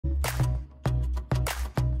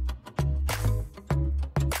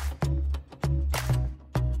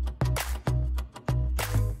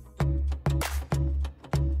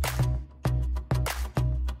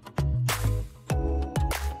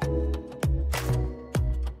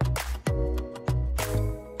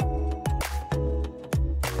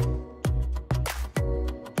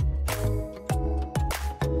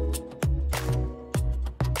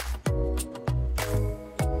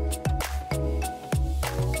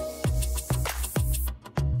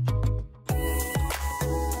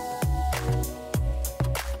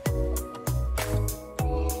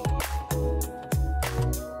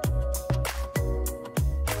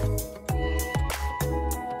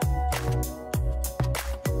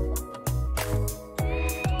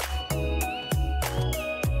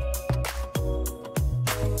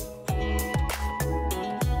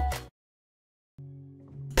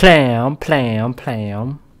Plam, plam,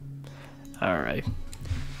 plam. Alright.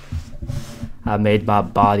 I made my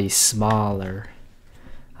body smaller.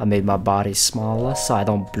 I made my body smaller so I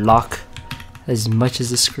don't block as much as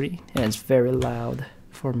the screen. And it's very loud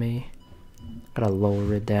for me. Gotta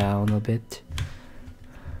lower it down a bit.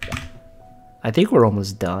 I think we're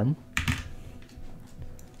almost done.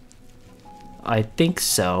 I think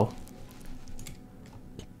so.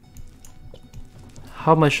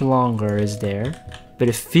 How much longer is there? But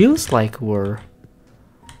it feels like we're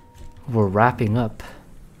wrapping up.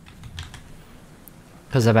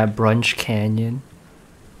 Because I'm at Brunch Canyon.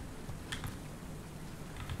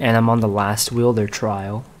 And I'm on the last Wielder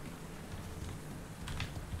trial.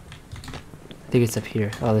 I think it's up here.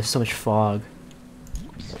 Oh, there's so much fog.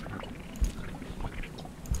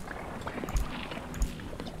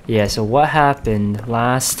 Yeah, so what happened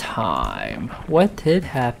last time? What did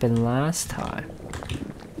happen last time?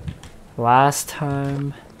 Last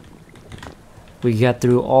time we got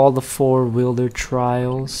through all the 4 Wielder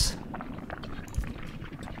trials.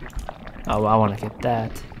 Oh, I want to get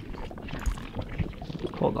that.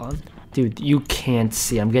 Hold on. Dude, you can't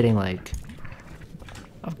see. I'm getting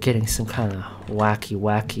some kind of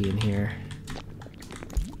wacky in here.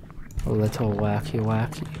 A little wacky.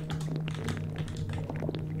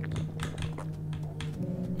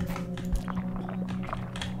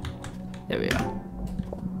 There we go.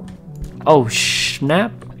 Oh,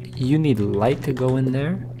 snap. You need light to go in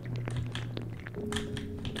there?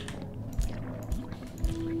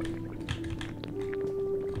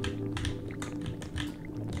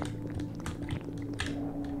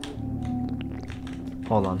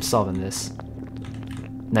 Hold on, I'm solving this.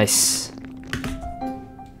 Nice.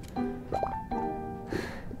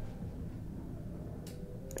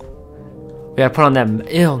 We gotta put on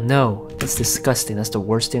that. Ew, no. That's disgusting. That's the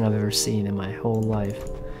worst thing I've ever seen in my whole life.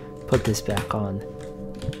 Put this back on.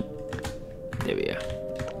 There we go.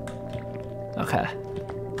 Okay.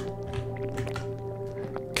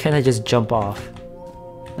 Can I just jump off?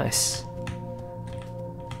 Nice.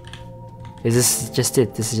 Is this just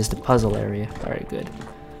it? This is just a puzzle area. Alright, good.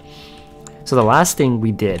 So the last thing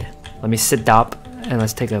we did, let me sit up and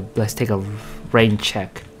let's take a rain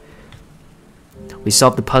check. We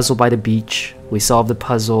solved the puzzle by the beach. We solved the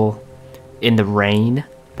puzzle in the rain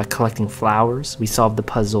by collecting flowers. We solved the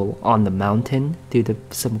puzzle on the mountain due to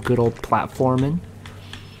some good old platforming.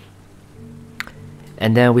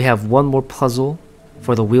 And then we have one more puzzle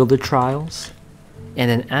for the Wielder trials. And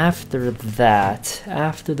then after that,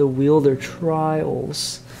 after the Wielder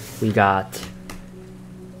trials, we got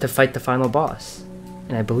to fight the final boss.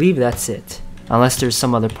 And I believe that's it. Unless there's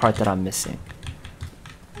some other part that I'm missing.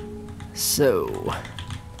 So,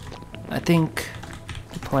 I think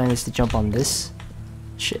the plan is to jump on this.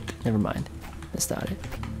 Shit, never mind. That's not it.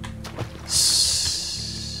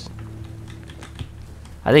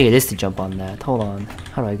 I think it is to jump on that. Hold on.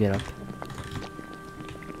 How do I get up?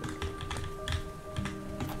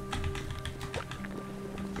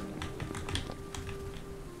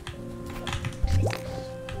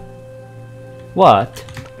 What?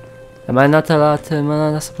 Am I not allowed to? Am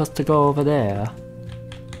I not supposed to go over there?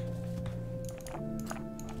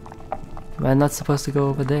 Am I not supposed to go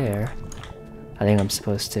over there? I think I'm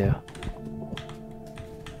supposed to.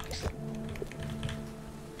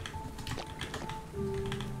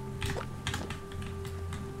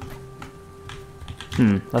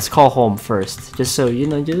 Let's call home first. Just so, you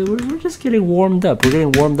know, we're just getting warmed up. We're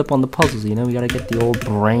getting warmed up on the puzzles, you know? We gotta get the old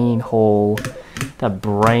brain hole, that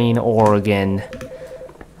brain organ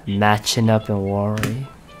matching up and worry.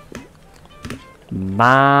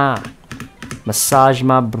 Massage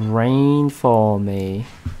my brain for me.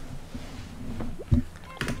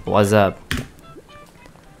 What's up?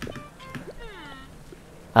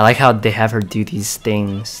 I like how they have her do these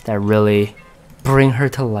things that really bring her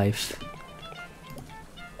to life.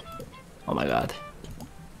 Oh my god.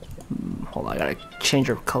 Hold on, I gotta change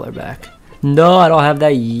her color back. No, I don't have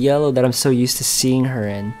that yellow that I'm so used to seeing her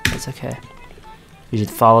in. That's okay. You should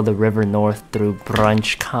follow the river north through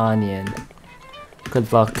Brunch Canyon.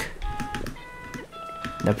 Good luck.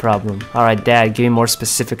 No problem. Alright, Dad, give me more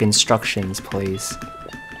specific instructions, please.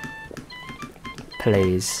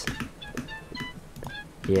 Please.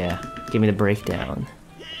 Yeah, give me the breakdown.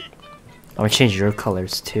 I'm gonna change your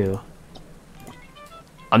colors too.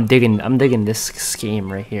 I'm digging this scheme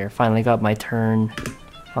right here. Finally got my turn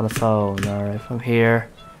on the phone. Alright, from here.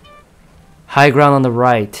 High ground on the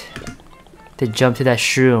right. To jump to that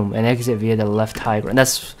shroom and exit via the left high ground.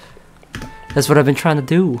 That's what I've been trying to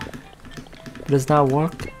do. But it's not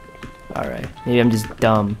work. Alright, maybe I'm just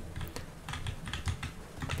dumb.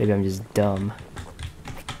 Maybe I'm just dumb.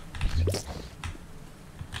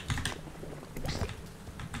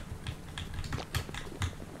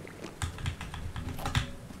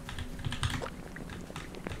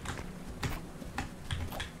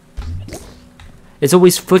 It's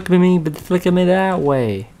always flicking me, but flicking me that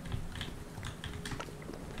way.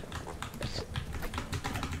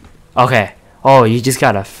 Okay. Oh, you just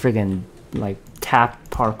gotta friggin' like tap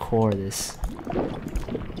parkour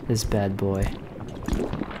this bad boy.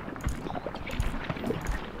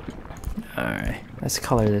 Alright, let's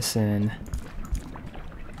color this in.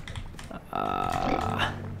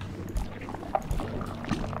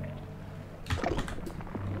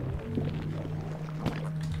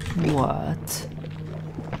 What?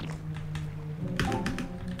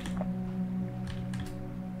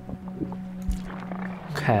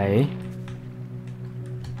 Okay.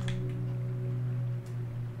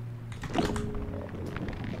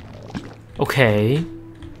 Okay.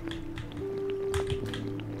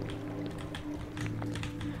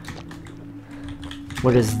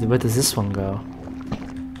 Where does this one go?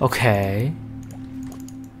 Okay.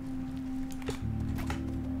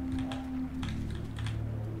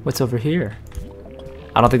 What's over here?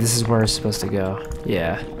 I don't think this is where it's supposed to go.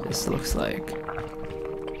 Yeah, this looks like.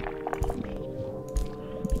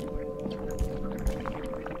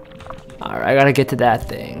 Alright, I gotta get to that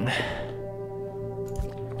thing.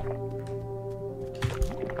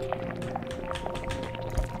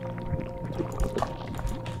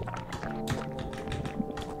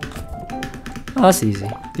 Oh, that's easy.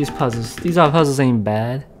 These puzzles ain't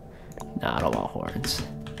bad. Nah, I don't want horns.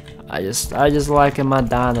 I just like in my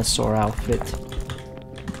dinosaur outfit.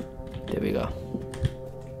 There we go.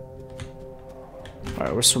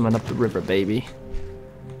 Alright, we're swimming up the river, baby.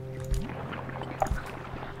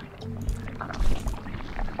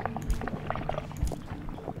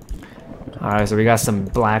 Alright, so we got some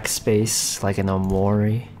black space, like an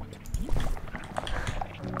Omori.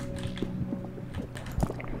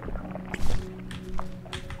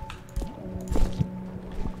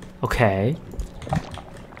 Okay.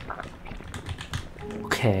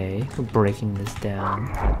 Okay, we're breaking this down.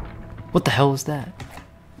 What the hell was that?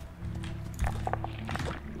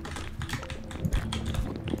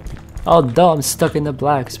 Oh, duh, I'm stuck in the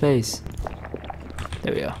black space.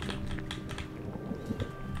 There we go.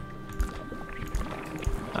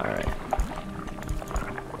 Alright.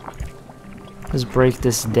 Let's break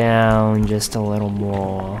this down just a little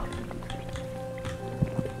more.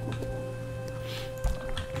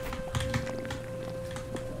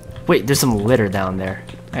 Wait, there's some litter down there.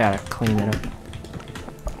 I gotta clean it up.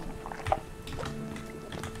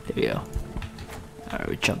 There we go. Alright,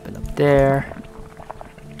 we're jumping up there.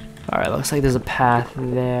 Alright, looks like there's a path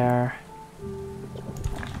there.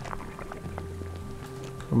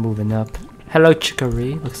 We're moving up. Hello,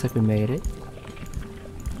 Chicory. Looks like we made it.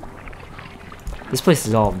 This place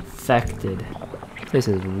is all infected. This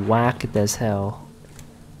is whacked as hell.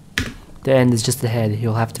 The end is just ahead.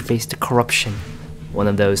 You'll have to face the corruption. One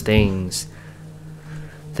of those things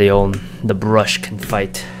the brush can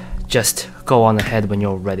fight. Just go on ahead when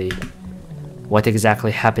you're ready. What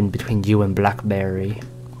exactly happened between you and Blackberry?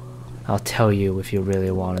 I'll tell you if you really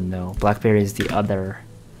want to know. Blackberry is the other.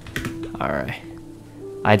 Alright.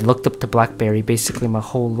 I'd looked up to Blackberry basically my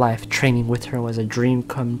whole life. Training with her was a dream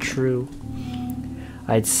come true.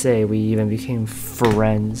 I'd say we even became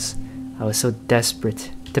friends. I was so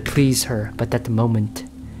desperate to please her, but at the moment,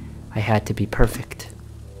 I had to be perfect.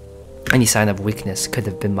 Any sign of weakness could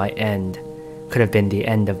have been my end, could have been the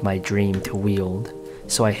end of my dream to wield.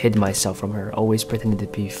 So I hid myself from her, always pretending to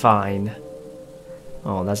be fine.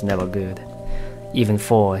 Oh, that's never good. Even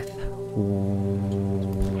fourth,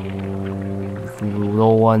 no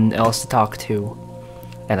one else to talk to.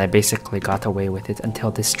 And I basically got away with it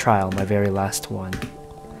until this trial, my very last one.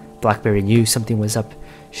 Blackberry knew something was up.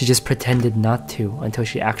 She just pretended not to until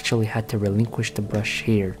she actually had to relinquish the brush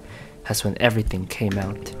here. That's when everything came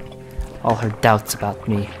out. All her doubts about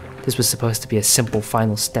me. This was supposed to be a simple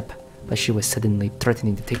final step, but she was suddenly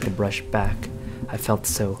threatening to take the brush back. I felt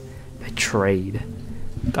so betrayed.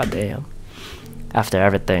 Goddamn. After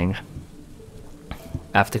everything.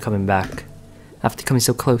 After coming back. After coming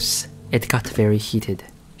so close, it got very heated.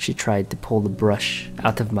 She tried to pull the brush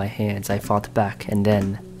out of my hands. I fought back, and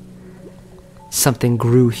then something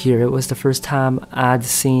grew here. It was the first time I'd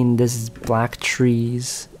seen this black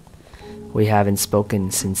trees. We haven't spoken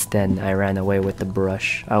since then. I ran away with the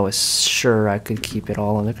brush. I was sure I could keep it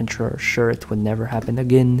all under control. Sure it would never happen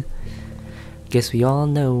again. Guess we all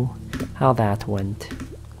know how that went.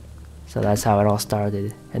 So that's how it all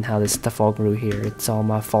started, and how this stuff all grew here. It's all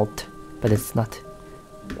my fault, but it's not.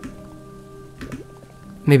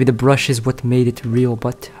 Maybe the brush is what made it real,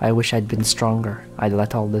 but I wish I'd been stronger. I'd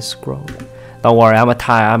let all this grow. Don't worry, I'm a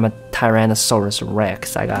Tyrannosaurus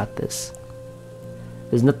Rex. I got this.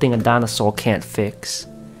 There's nothing a dinosaur can't fix.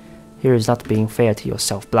 Here is not being fair to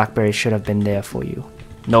yourself. Blackberry should have been there for you.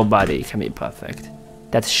 Nobody can be perfect.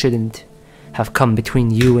 That shouldn't have come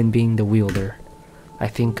between you and being the wielder. I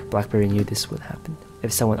think Blackberry knew this would happen.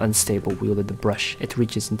 If someone unstable wielded the brush, it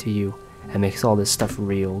reaches into you and makes all this stuff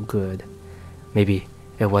real good. Maybe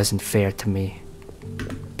it wasn't fair to me.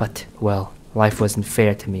 But, well, life wasn't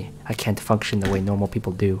fair to me. I can't function the way normal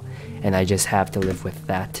people do, and I just have to live with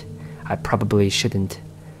that. I probably shouldn't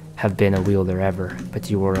have been a wielder ever, but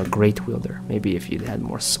you were a great wielder. Maybe if you'd had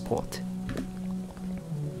more support.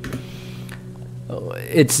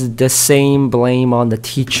 It's the same blame on the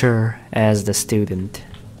teacher as the student.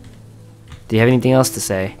 Do you have anything else to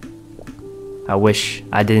say? I wish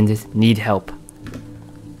I didn't need help,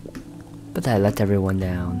 but I let everyone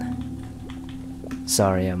down.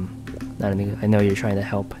 Sorry, I know you're trying to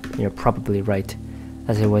help, and you're probably right,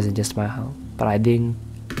 as it wasn't just my help, but I didn't.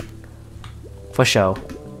 For sure.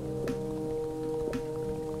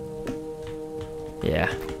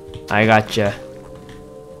 Yeah, I gotcha.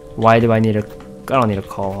 Why do I need a... I don't need a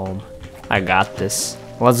call home. I got this.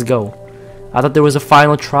 Let's go. I thought there was a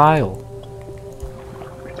final trial.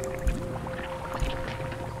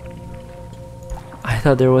 I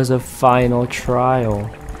thought there was a final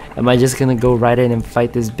trial. Am I just gonna go right in and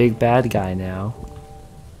fight this big bad guy now?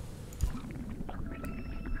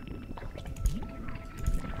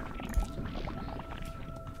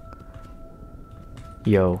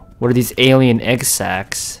 Yo, what are these alien egg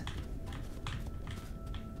sacs?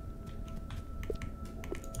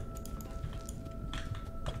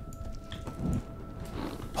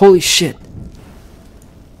 Holy shit!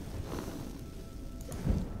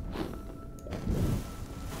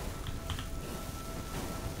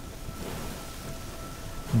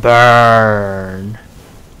 Burn!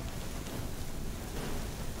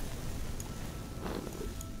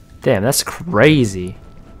 Damn, that's crazy.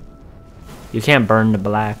 You can't burn the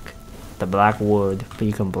black wood, but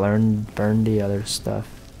you can burn the other stuff.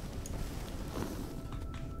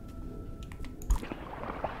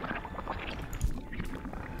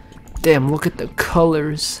 Damn, look at the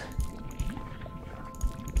colors.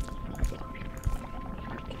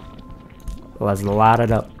 Let's light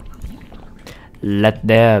it up. Let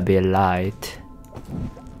there be light.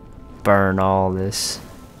 Burn all this.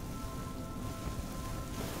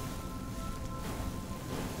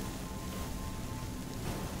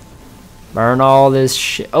 Burn all this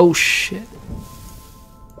shit. Oh shit.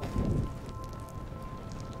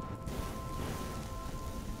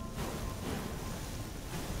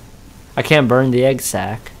 I can't burn the egg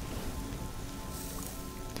sac.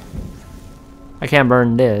 I can't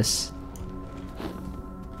burn this.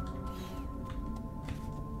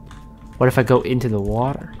 What if I go into the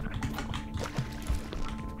water?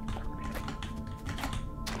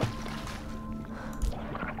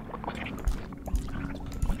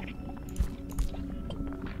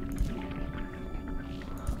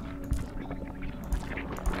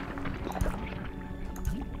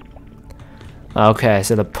 Okay,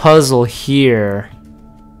 so the puzzle here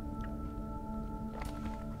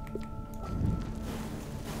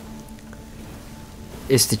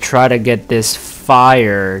is to try to get this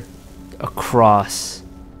fire across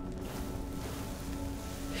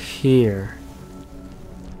here.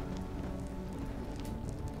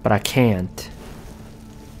 But I can't.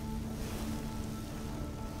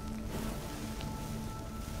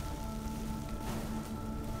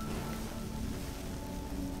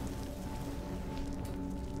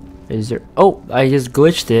 Is there... Oh, I just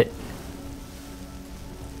glitched it.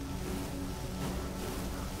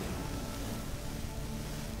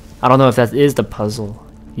 I don't know if that is the puzzle.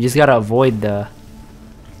 You just gotta avoid the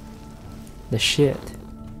shit.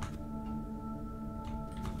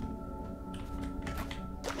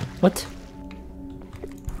 What?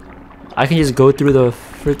 I can just go through the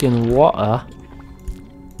freaking water.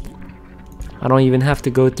 I don't even have to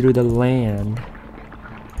go through the land.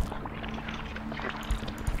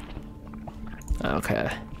 Okay.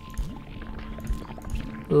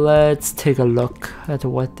 Let's take a look at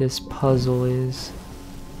what this puzzle is.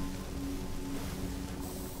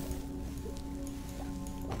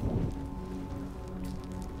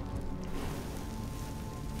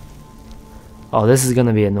 Oh, this is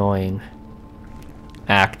gonna be annoying.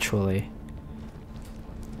 Actually.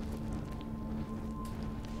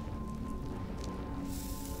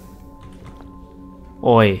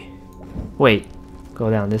 Oi. Wait. Go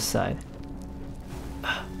down this side.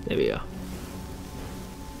 There we go.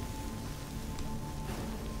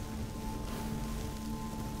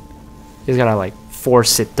 Just gotta like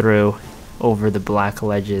force it through over the black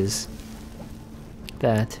ledges.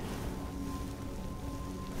 That.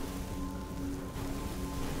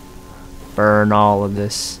 Burn all of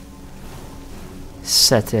this.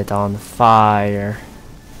 Set it on fire.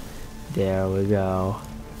 There we go.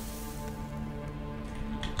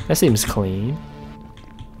 That seems clean.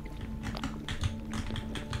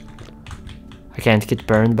 I can't get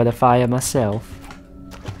burned by the fire myself.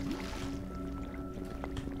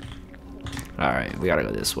 Alright, we gotta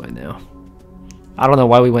go this way now. I don't know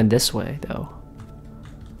why we went this way though.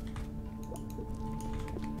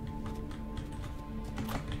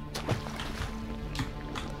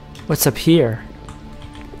 What's up here?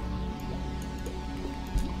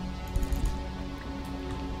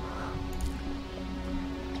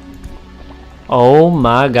 Oh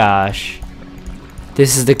my gosh.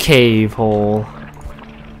 This is the cave hole.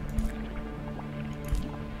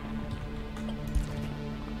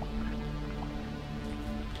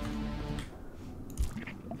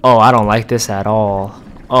 Oh, I don't like this at all.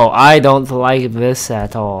 Oh, I don't like this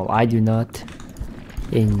at all. I do not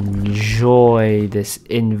enjoy this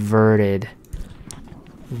inverted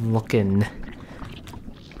looking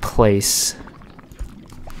place.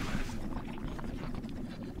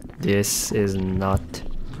 This is not...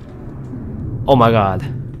 Oh my god.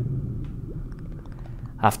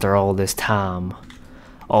 After all this time,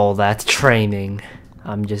 all that training,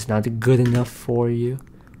 I'm just not good enough for you.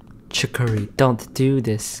 Chicory, don't do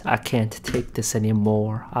this. I can't take this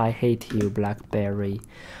anymore. I hate you, Blackberry.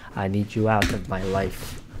 I need you out of my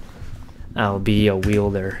life. I'll be a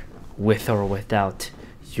wielder, with or without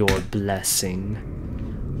your blessing.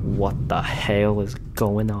 What the hell is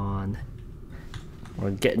going on?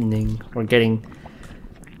 We're getting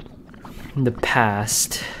in the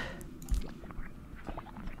past.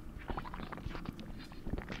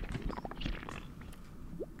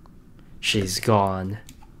 She's gone.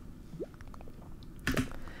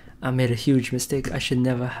 I made a huge mistake. I should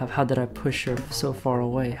never have. How did I push her so far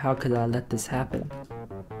away? How could I let this happen?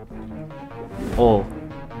 Oh.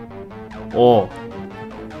 Oh.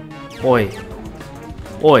 Oi.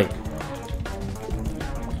 Oi.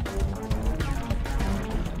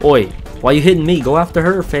 Oi. Why you hitting me? Go after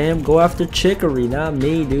her, fam. Go after Chicory, not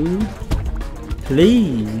me, dude.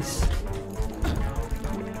 Please.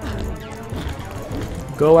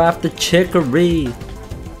 Go after Chicory.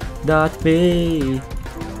 Not me.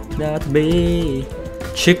 Not me.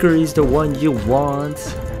 Chicory's the one you want.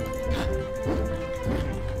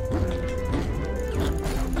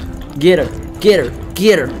 Get her. Get her.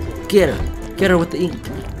 Get her. Get her. Get her with the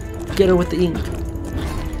ink. Get her with the ink.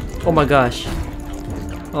 Oh my gosh.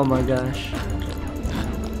 Oh my gosh.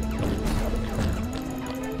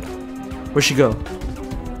 Where'd she go?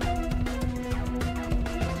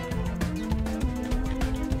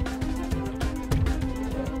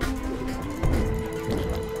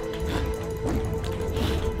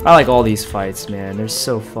 I like all these fights, man. They're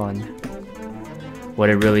so fun. What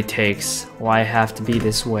it really takes. Why I have to be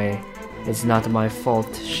this way. It's not my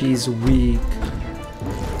fault. She's weak.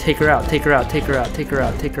 Take her out. Take her out. Take her out. Take her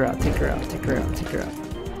out. Take her out. Take her out. Take her out. Take her out.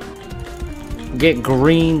 Get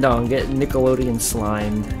greened on. Get Nickelodeon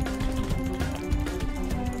slimed.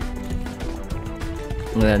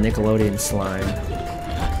 Look at that Nickelodeon slime.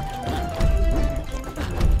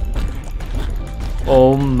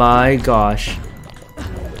 Oh my gosh.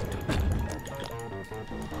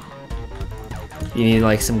 You need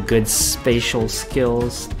like some good spatial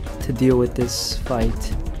skills to deal with this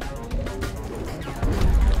fight.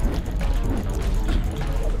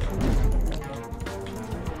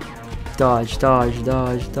 Dodge, dodge,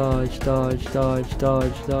 dodge, dodge, dodge, dodge,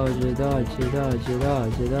 dodge, dodge, dodge, dodge,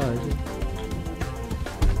 dodge, dodge.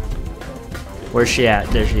 Where's she at?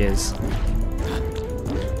 There she is.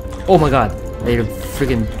 Oh my god. I need to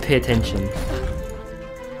freaking pay attention.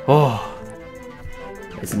 Oh.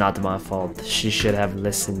 It's not my fault. She should have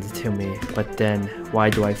listened to me. But then,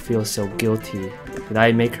 why do I feel so guilty? Did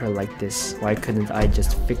I make her like this? Why couldn't I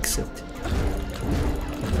just fix it?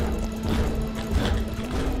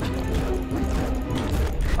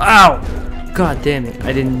 Ow! God damn it.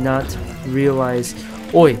 I did not realize.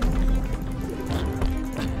 Oi!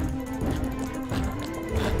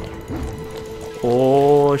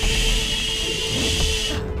 Oh,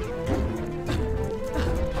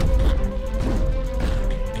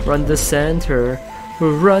 run to the center.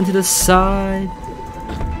 Run to the side.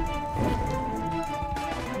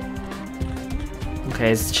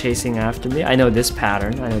 Okay, it's chasing after me. I know this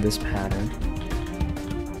pattern. I know this pattern.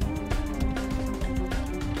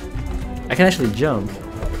 I can actually jump.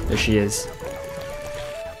 There she is.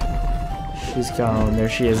 She's gone. There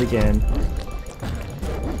she is again.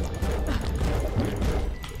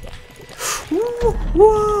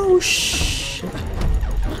 Whoa, shit.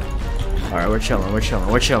 Alright, we're chilling, we're chilling,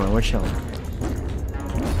 we're chilling, we're chilling.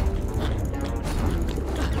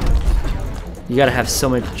 You gotta have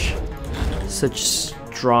such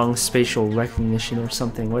strong spatial recognition or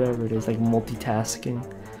something, whatever it is, like multitasking.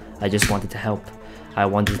 I just wanted to help. I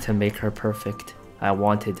wanted to make her perfect. I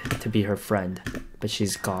wanted to be her friend, but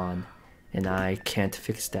she's gone, and I can't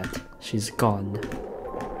fix that. She's gone.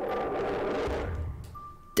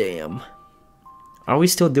 Damn. Are we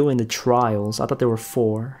still doing the trials? I thought there were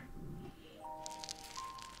 4.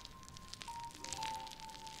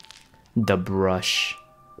 The brush.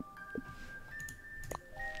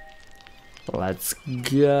 Let's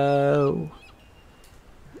go.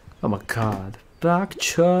 Oh my god. Bok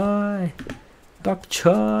choy. Bok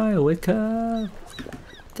choy, wake up.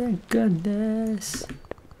 Thank goodness.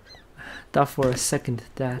 Thought for a second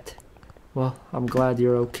that. Well, I'm glad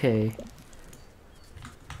you're okay.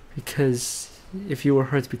 Because if you were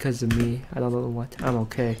hurt because of me, I don't know what. I'm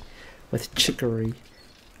okay. With Chicory.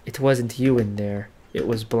 It wasn't you in there. It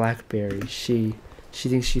was Blackberry. She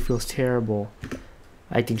thinks she feels terrible.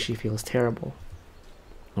 I think she feels terrible.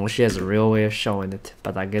 Well, she has a real way of showing it,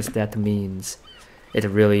 but I guess that means it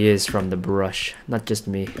really is from the brush. Not just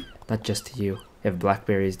me, not just you. If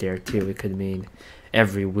Blackberry is there too, it could mean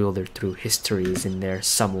every wielder through history is in there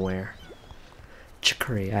somewhere.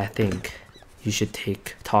 Chicory, I think you should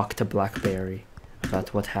talk to Blackberry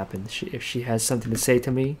about what happened. If she has something to say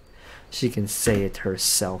to me, she can say it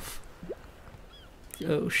herself.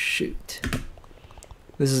 Oh shoot.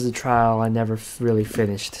 This is a trial I never really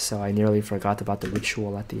finished, so I nearly forgot about the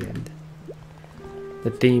ritual at the end.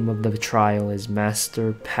 The theme of the trial is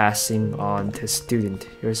master passing on to student.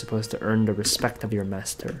 You're supposed to earn the respect of your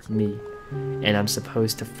master, me. And I'm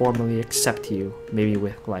supposed to formally accept you, maybe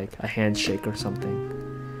with like a handshake or something.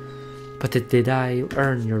 But did I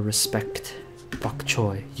earn your respect? Bok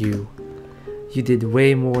choy, you did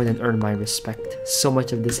way more than earn my respect. So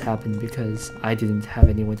much of this happened because I didn't have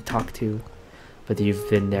anyone to talk to. But you've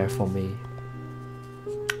been there for me.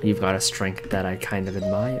 You've got a strength that I kind of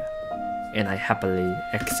admire. And I happily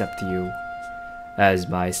accept you as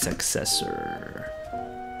my successor.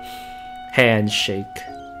 Handshake.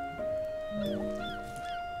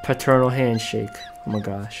 Paternal handshake. Oh my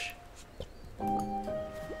gosh.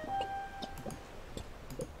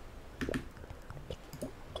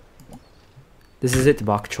 This is it,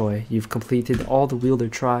 Bok choy. You've completed all the wielder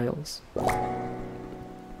trials.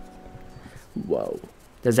 Whoa.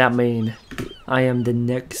 Does that mean I am the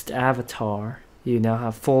next avatar? You now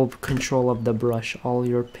have full control of the brush. All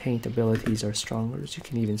your paint abilities are stronger. You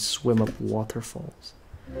can even swim up waterfalls.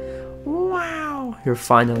 Wow! You're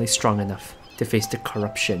finally strong enough to face the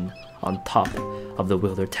corruption on top of the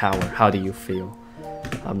Wielder Tower. How do you feel?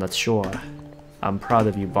 I'm not sure. I'm proud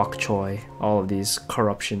of you, Bok choy. All of these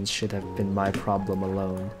corruptions should have been my problem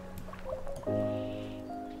alone.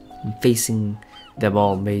 Facing them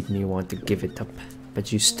all made me want to give it up,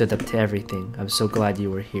 but you stood up to everything. I'm so glad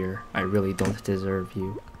you were here. I really don't deserve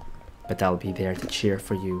you, but I'll be there to cheer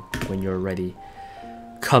for you when you're ready.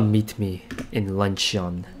 Come meet me in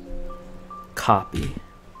Luncheon. Copy.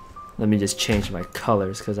 Let me just change my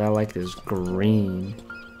colors because I like this green.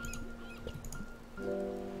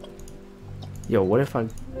 Yo, what if I...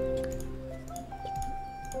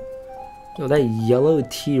 Yo, that yellow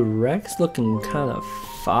T-Rex looking kind of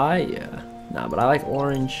fire. Nah, but I like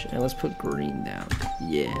orange, and let's put green down.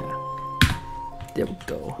 Yeah. There we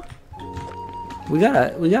go. We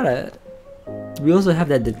also have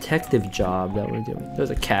that detective job that we're doing. There's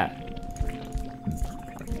a cat.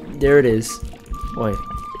 There it is. Oi.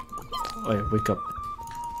 Oi, wake up.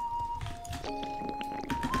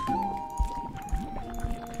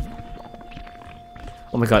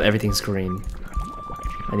 Oh my god, everything's green.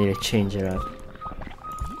 I need to change it up.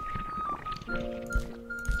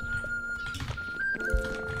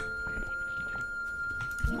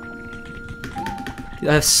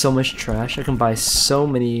 I have so much trash. I can buy so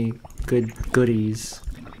many good goodies.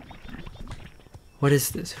 What is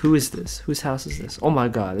this? Who is this? Whose house is this? Oh my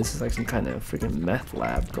god, this is like some kind of freaking meth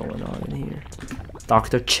lab going on in here.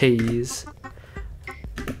 Dr. Cheese.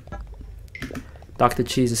 Dr.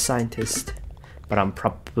 Cheese is a scientist, but I'm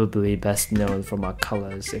probably best known for my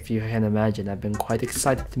colors. If you can imagine, I've been quite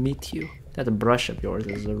excited to meet you. That brush of yours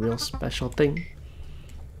is a real special thing.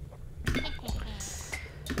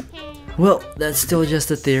 Well, that's still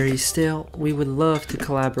just a theory. Still, we would love to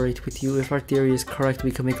collaborate with you. If our theory is correct,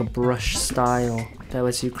 we can make a brush style that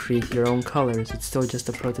lets you create your own colors. It's still just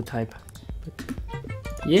a prototype. But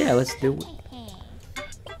yeah, let's do it.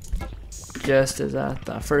 Just as I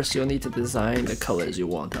thought. First, you'll need to design the colors you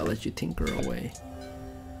want. I'll let you tinker away.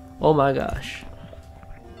 Oh my gosh.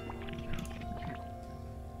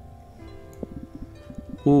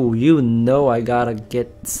 Ooh, you know I gotta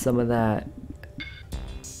get some of that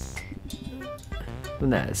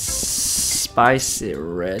that spicy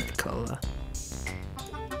red color.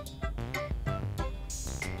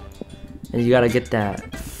 And you gotta get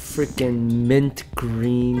that freaking mint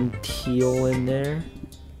green teal in there.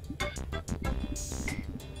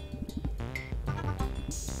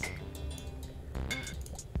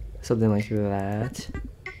 Something like that.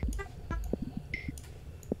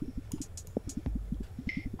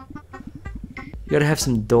 You gotta have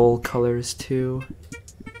some dull colors too.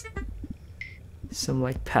 Some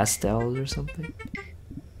like pastels or something.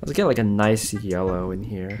 Let's get like a nice yellow in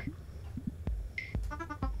here.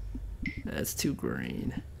 That's too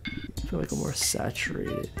green. I feel like a more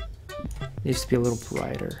saturated. Needs to be a little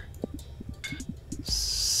brighter.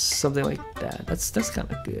 Something like that. That's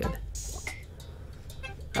kind of good.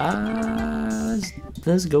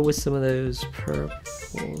 Let's go with some of those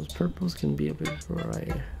purples. Purples can be a bit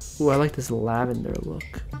brighter. Ooh, I like this lavender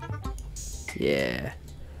look. Yeah.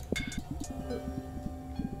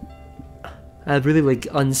 I really like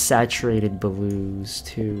unsaturated blues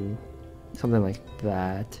too. Something like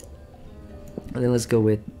that. And then let's go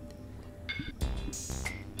with...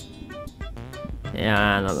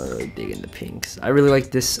 Yeah, I'm not really digging the pinks. I really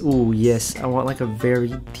like this. Ooh, yes. I want like a very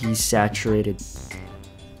desaturated,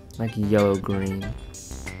 like yellow green.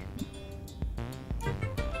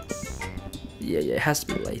 Yeah, it has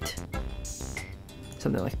to be light.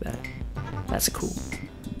 Something like that. That's cool.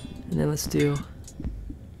 And then let's do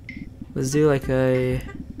like a...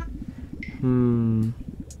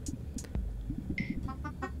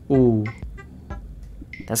 Ooh.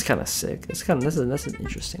 That's kind of sick. That's an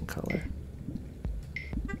interesting color.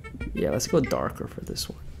 Yeah, let's go darker for this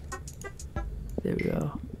one. There we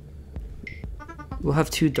go. We'll have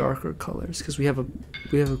two darker colors because we have a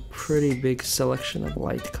pretty big selection of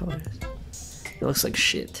light colors. It looks like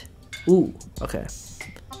shit. Ooh, okay.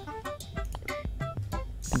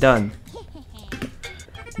 Done.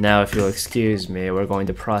 Now, if you'll excuse me, we're going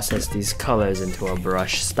to process these colors into a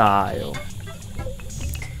brush style.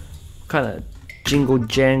 What kind of jingle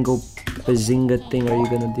jangle bazinga thing are you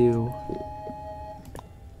gonna do?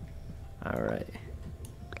 Alright.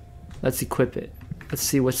 Let's equip it. Let's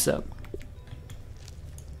see what's up.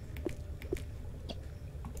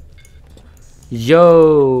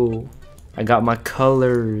 Yo! I got my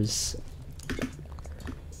colors.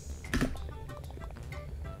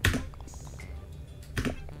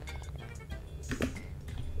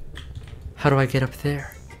 How do I get up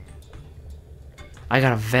there? I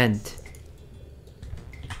got a vent.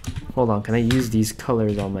 Hold on, can I use these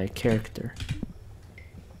colors on my character?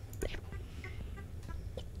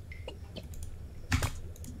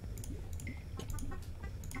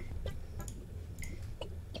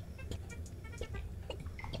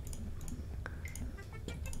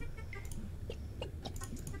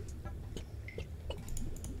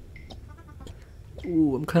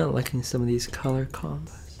 Ooh, I'm kind of liking some of these color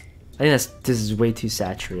combos. I think this is way too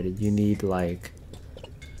saturated. You need like...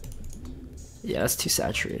 Yeah, that's too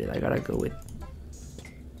saturated. I gotta go with...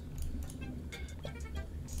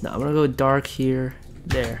 No, I'm gonna go dark here.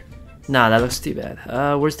 There. Nah, that looks too bad.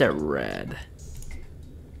 Where's that red?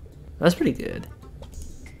 That's pretty good.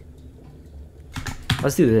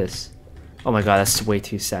 Let's do this. Oh my god, that's way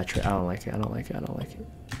too saturated. I don't like it. I don't like it. I don't like it.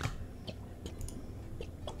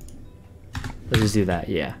 Let's just do that.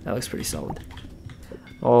 Yeah, that looks pretty solid.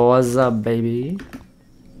 Oh, what's up, baby?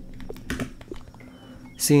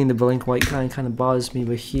 Seeing the blink white kind of bothers me,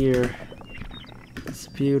 but here, it's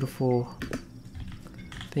beautiful.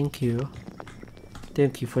 Thank you.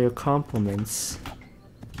 Thank you for your compliments.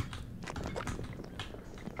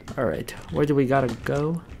 Alright, where do we gotta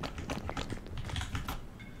go?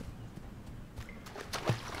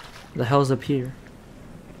 The hell's up here?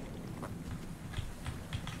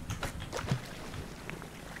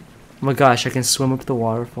 Oh my gosh, I can swim up the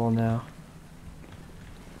waterfall now.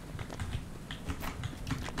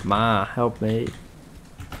 Ma, help me.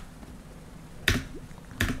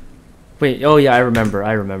 Wait, oh yeah, I remember.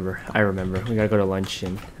 We gotta go to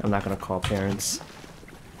luncheon. I'm not gonna call parents.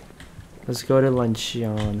 Let's go to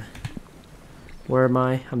luncheon. Where am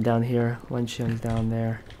I? I'm down here. Luncheon's down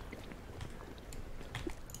there.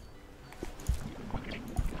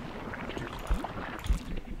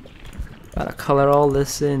 Gotta color all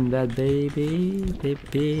this in, that baby.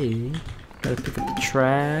 Gotta pick up the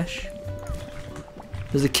trash.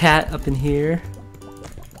 There's a cat up in here.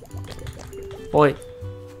 Oi.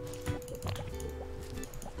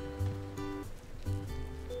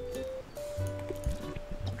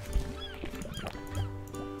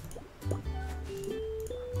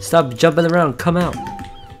 Stop jumping around, come out.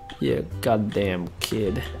 You goddamn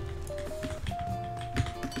kid.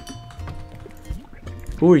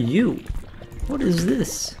 Who are you? What is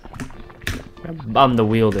this? I'm the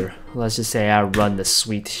wielder. Let's just say I run the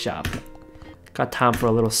sweet shop. Got time for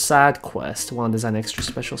a little side quest. Want to design extra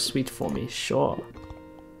special sweet for me? Sure.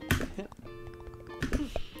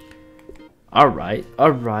 Alright,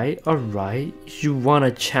 alright, alright. You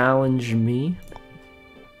wanna challenge me?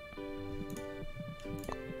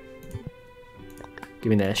 Give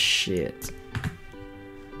me that shit.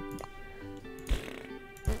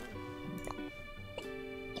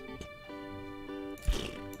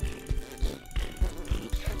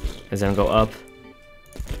 Is that gonna go up?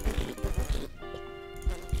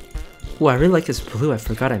 Oh, I really like this blue. I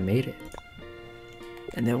forgot I made it.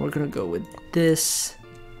 And then we're gonna go with this.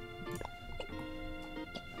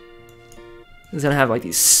 It's gonna have like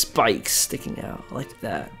these spikes sticking out like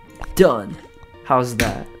that. Done. How's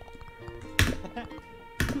that?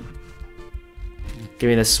 Give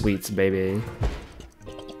me the sweets, baby.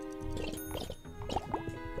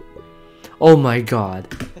 Oh my god.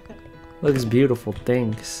 Looks beautiful,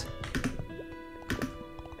 thanks.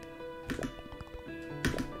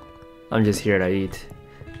 I'm just here to eat.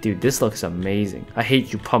 Dude, this looks amazing. I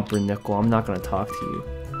hate you, pumpernickel. I'm not gonna talk to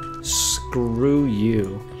you. Screw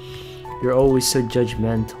you. You're always so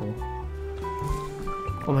judgmental.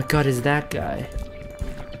 Oh my god, is that guy?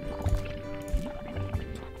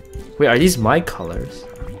 Wait, are these my colors?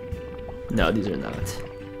 No, these are not.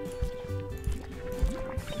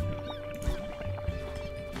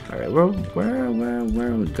 Alright, where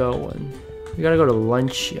are we going? We gotta go to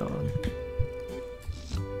Luncheon.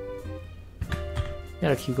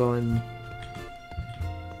 Gotta keep going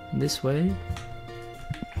this way.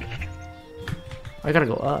 I gotta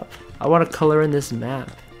go up. I want to color in this map.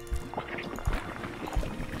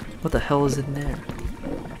 What the hell is in there?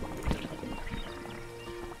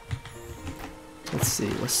 Let's see,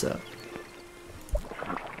 what's up?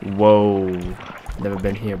 Whoa, never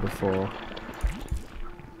been here before.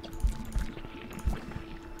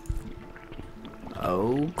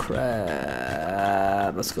 Oh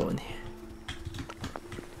crap, let's go in here.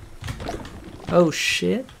 Oh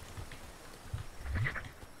shit.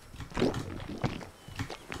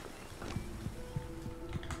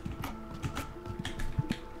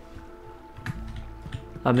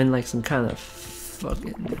 I'm in like some kind of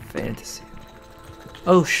fucking fantasy.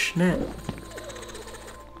 Oh snap.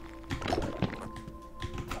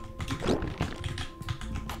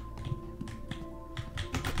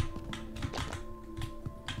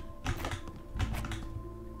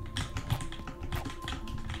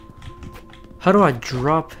 How do I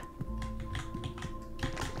drop?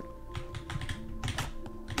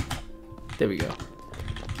 There we go.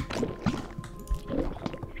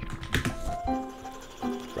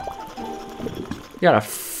 You gotta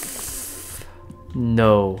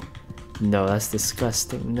no. No, that's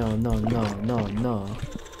disgusting. No, no, no, no, no.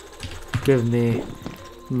 Give me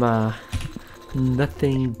my...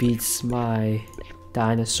 Nothing beats my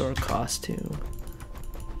dinosaur costume.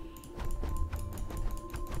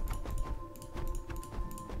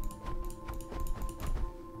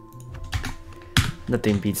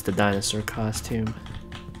 Nothing beats the dinosaur costume.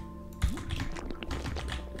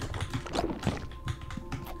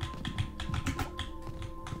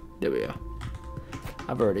 There we go.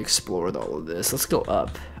 I've already explored all of this. Let's go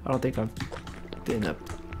up. I don't think I've been up.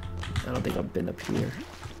 I don't think I've been up here.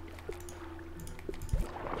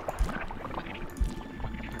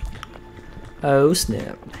 Oh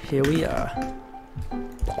snap. Here we are.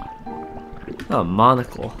 Oh,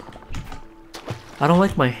 monocle. I don't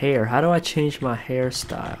like my hair. How do I change my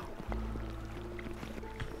hairstyle?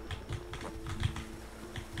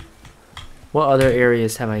 What other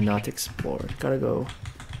areas have I not explored? Gotta go.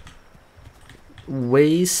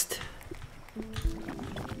 Waste.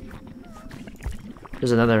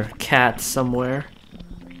 There's another cat somewhere.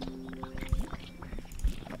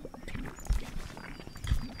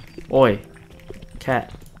 Oi.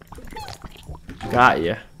 Cat. Got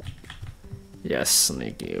ya. Yes,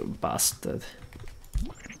 sneaky bastard.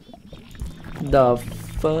 The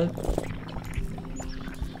fuck?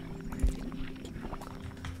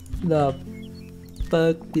 The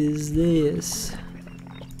fuck is this?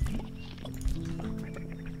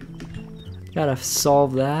 Gotta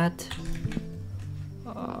solve that.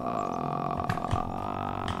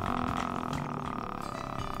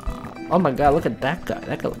 Oh my god, look at that guy.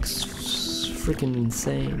 That guy looks freaking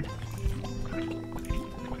insane.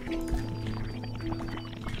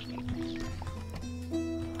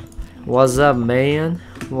 What's up, man?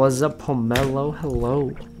 What's up, Pomelo?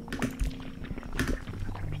 Hello.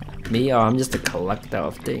 Me? Oh, I'm just a collector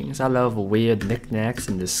of things. I love weird knickknacks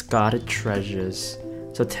and discarded treasures.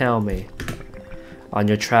 So tell me, On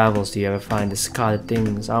your travels, do you ever find discarded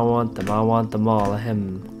things? I want them all,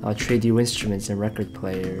 ahem. I'll trade you instruments and record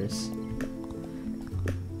players.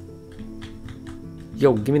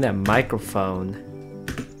 Yo, give me that microphone.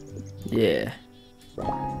 Yeah.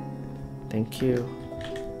 Thank you.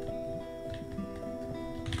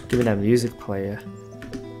 Give me that music player.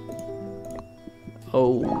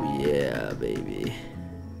 Oh yeah, baby.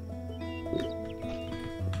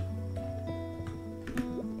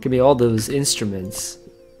 Give me all those instruments.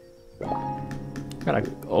 Got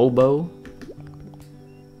an oboe.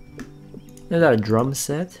 Is that a drum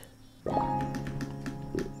set?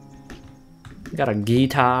 Got a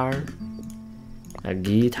guitar. A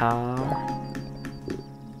guitar.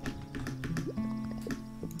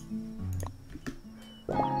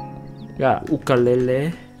 Got a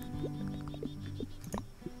ukulele.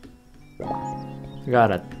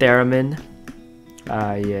 Got a theremin.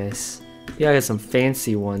 Ah, yes. Yeah, I got some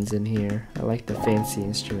fancy ones in here. I like the fancy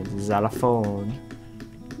instruments. Xylophone.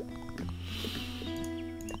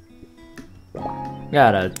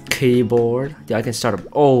 Got a keyboard. Yeah, I can start a.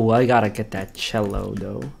 Oh, I gotta get that cello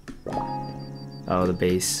though. Oh, the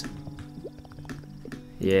bass.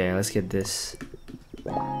 Yeah, let's get this.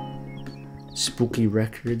 Spooky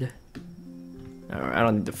record. Alright, I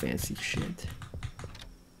don't need the fancy shit.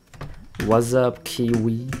 What's up,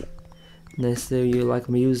 Kiwi? Nice to you like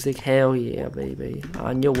music? Hell yeah, baby.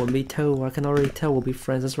 I know with me too. I can already tell we'll be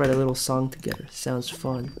friends. Let's write a little song together. Sounds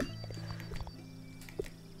fun.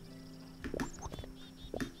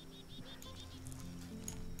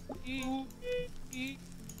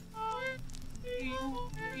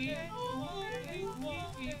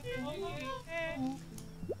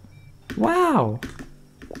 Wow!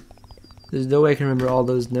 There's no way I can remember all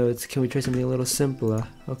those notes. Can we try something a little simpler?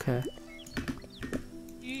 Okay.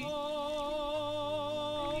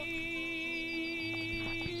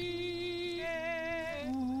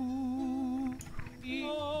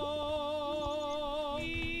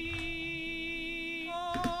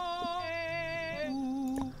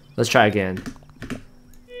 Let's try again.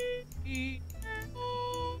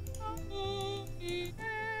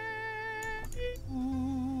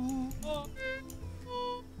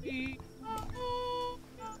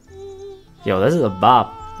 Yo, this is a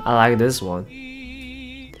bop. I like this one.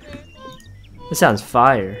 This sounds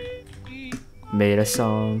fire. Made a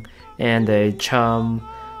song and a chum.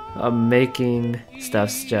 Making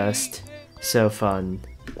stuff's just so fun.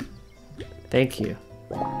 Thank you.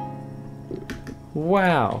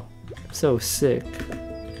 Wow. So sick.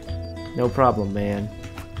 No problem, man.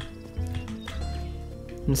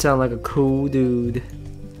 You sound like a cool dude.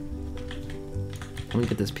 Let me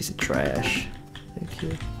get this piece of trash. Thank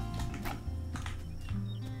you.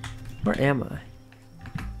 Where am I?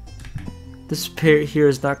 This pair here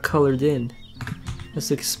is not colored in.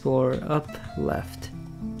 Let's explore up left.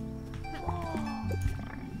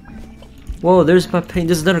 Whoa, there's my paint.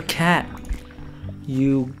 There's another cat.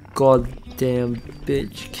 You goddamn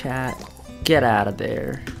bitch cat. Get out of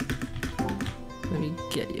there. Let me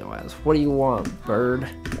get your ass. What do you want, bird?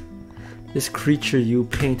 This creature you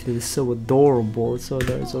painted is so adorable. So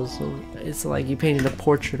there's also, it's like you painted a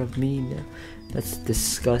portrait of me now. That's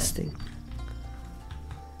disgusting.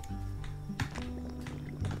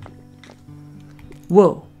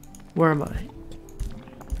 Whoa, where am I?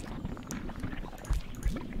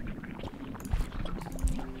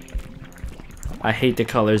 I hate the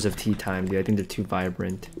colors of Tea Time, dude. I think they're too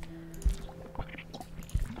vibrant.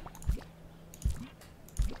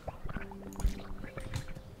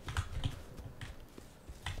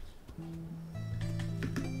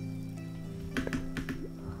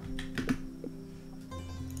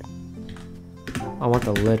 I want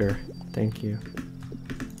the litter. Thank you.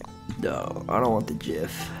 No, I don't want the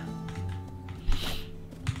GIF.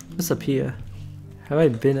 What's up here? Have I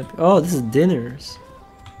been up? Oh, this is Dinners.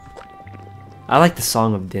 I like the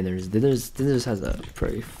song of Dinners. Dinners has a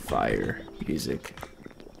pretty fire music.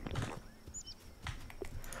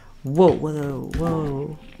 Whoa, whoa,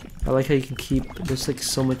 whoa. I like how you can keep, there's like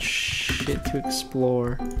so much shit to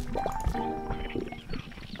explore.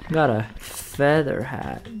 Got a feather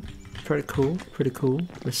hat. Pretty cool, pretty cool.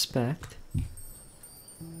 Respect.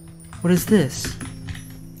 What is this?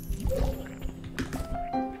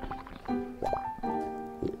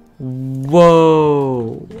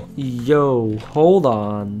 Whoa! Yo, hold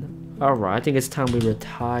on. Alright, I think it's time we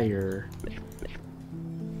retire.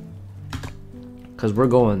 Cause we're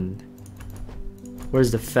going...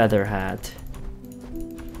 Where's the feather hat?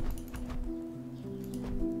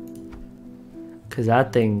 Cause I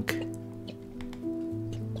think...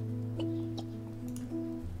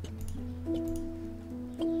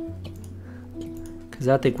 Cause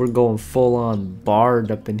I think we're going full on bard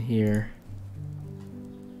up in here.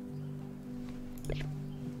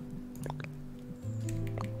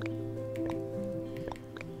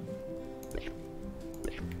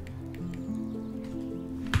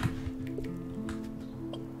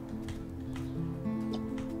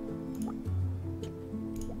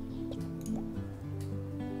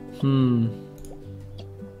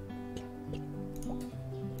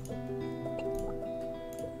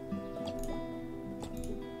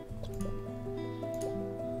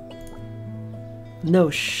 No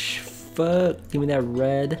fuck. Give me that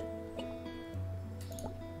red.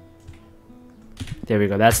 There we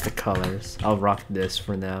go. That's the colors. I'll rock this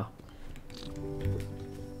for now.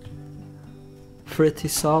 Pretty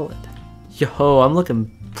solid. Yo, I'm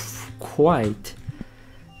looking quite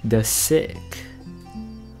the sick.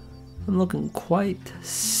 I'm looking quite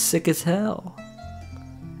sick as hell.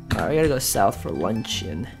 Alright, I gotta go south for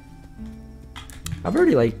luncheon. I've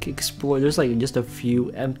already like explored. There's like just a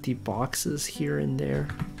few empty boxes here and there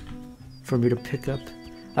for me to pick up.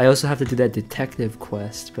 I also have to do that detective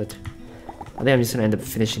quest, but I think I'm just gonna end up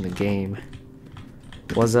finishing the game.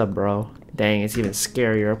 What's up, bro? Dang, it's even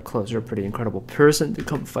scarier up close. You're a pretty incredible person to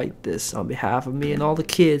come fight this on behalf of me and all the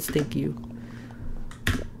kids. Thank you.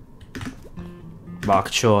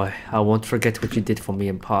 Bok Choy, I won't forget what you did for me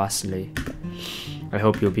and Parsley. I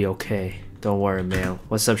hope you'll be okay. Don't worry, man.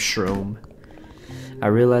 What's up, Shroom? I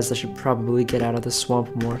realized I should probably get out of the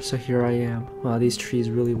swamp more, so here I am. Wow, these trees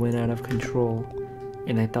really went out of control.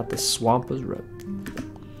 And I thought the swamp was rough.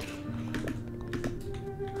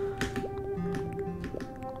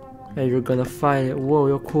 Hey, you're gonna fight it. Whoa,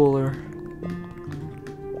 you're cooler.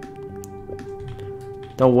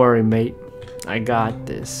 Don't worry, mate. I got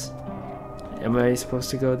this. Am I supposed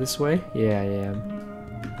to go this way? Yeah, I am.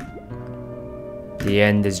 The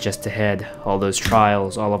end is just ahead. All those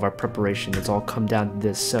trials, all of our preparation, it's all come down to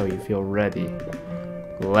this, so you feel ready.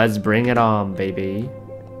 Let's bring it on, baby.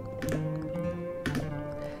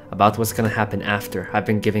 About what's gonna happen after, I've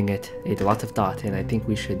been giving it a lot of thought, and I think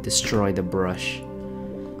we should destroy the brush.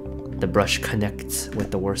 The brush connects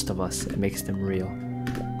with the worst of us, it makes them real.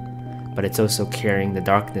 But it's also carrying the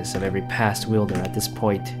darkness of every past wielder. At this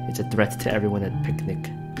point, it's a threat to everyone at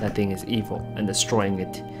picnic. That thing is evil, and destroying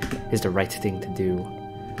it is the right thing to do.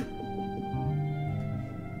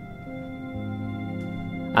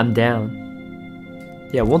 I'm down.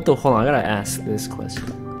 Yeah, hold on, I gotta ask this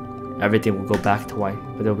question. Everything will go back to white,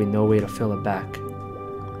 but there'll be no way to fill it back.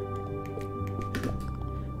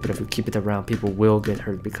 But if we keep it around, people will get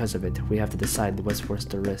hurt because of it. We have to decide what's worth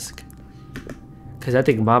the risk. Cause I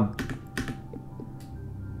think I'm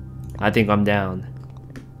down.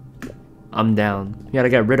 I'm down. You gotta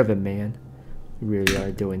get rid of it, man. We really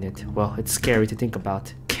are doing it. Well, it's scary to think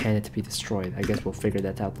about. Can it be destroyed? I guess we'll figure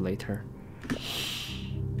that out later.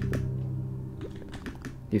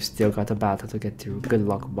 You've still got a battle to get through. Good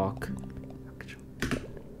luck, Buck.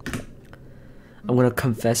 I'm gonna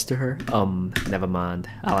confess to her. Never mind.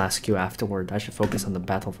 I'll ask you afterward. I should focus on the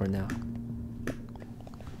battle for now.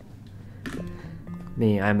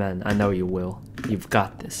 I know you will. You've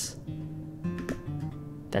got this.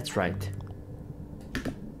 That's right.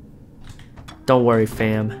 Don't worry,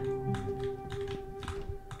 fam.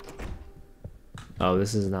 Oh,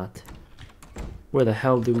 this is not. Where the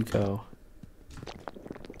hell do we go?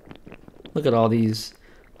 Look at all these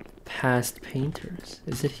past painters.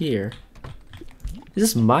 Is it here? Is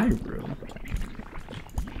this my room?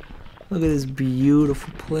 Look at this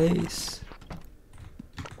beautiful place.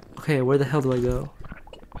 Okay, where the hell do I go?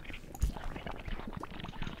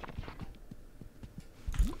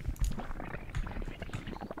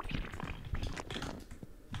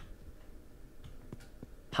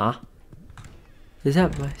 Huh? Is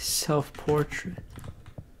that my self-portrait?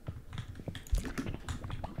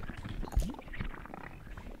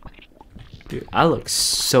 Dude, I look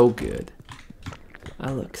so good.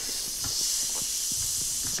 I look so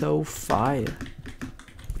fire.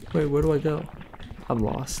 Wait, where do I go? I'm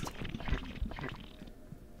lost.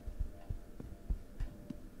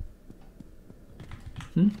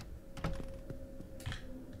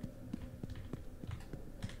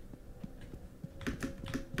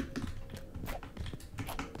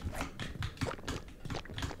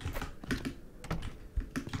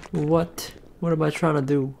 What? What am I trying to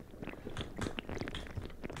do?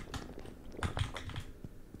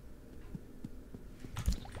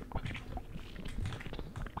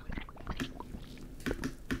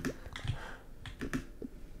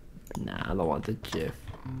 Nah, I don't want the GIF.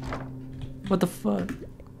 What the fuck?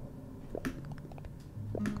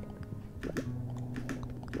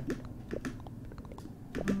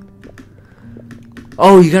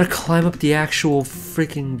 Oh, you gotta climb up the actual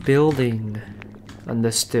freaking building.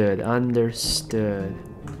 Understood. Understood.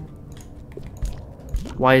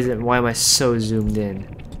 Why am I so zoomed in?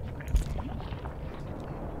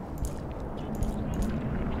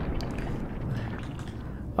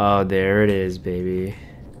 Oh, there it is, baby.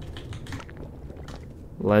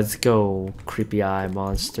 Let's go, creepy eye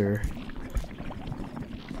monster.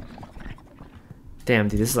 Damn,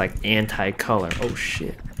 dude, this is like anti-color. Oh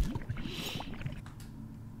shit.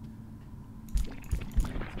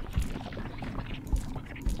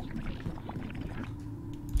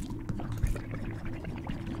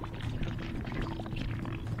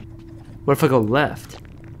 What if I go left?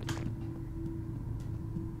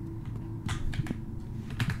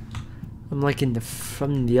 I'm like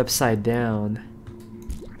from the upside down.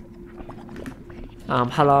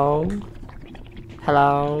 Hello?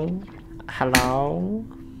 Hello? Hello?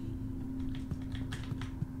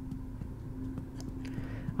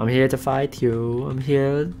 I'm here to fight you. I'm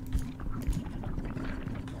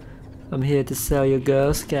here to sell you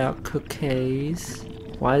Girl Scout cookies.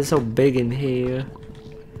 Why is it so big in here?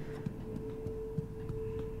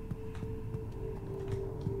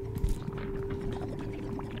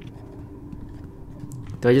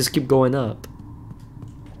 Do I just keep going up?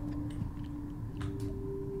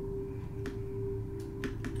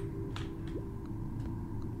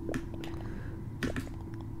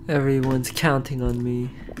 Everyone's counting on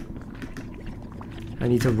me. I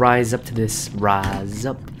need to rise up to this. Rise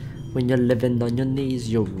up. When you're living on your knees,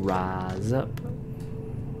 you rise up.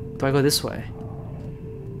 Do I go this way?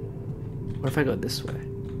 What if I go this way?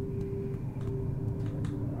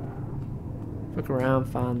 Look around,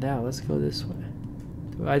 find out. Let's go this way.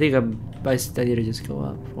 I think I need to just go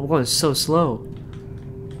up. I'm going so slow.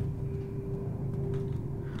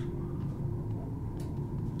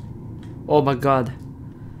 Oh my god.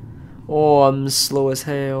 Oh, I'm slow as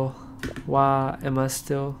hell. Why am I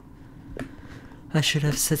still? I should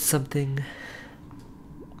have said something.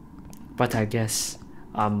 But I guess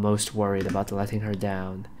I'm most worried about letting her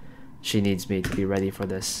down. She needs me to be ready for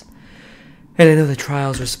this. And I know the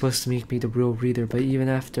trials were supposed to make me the real reader, but even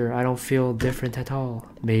after, I don't feel different at all.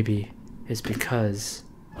 Maybe it's because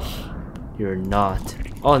you're not.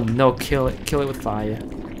 Oh no, kill it with fire.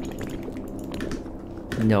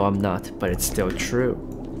 No, I'm not, but it's still true.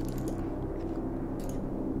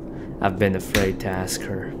 I've been afraid to ask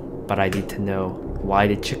her, but I need to know, why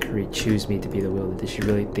did CHICORY choose me to be the wielder? Did she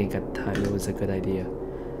really think at the time it was a good idea?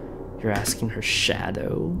 You're asking her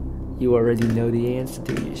shadow? You already know the answer,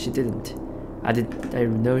 do you? She didn't. I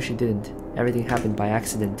know she didn't. Everything happened by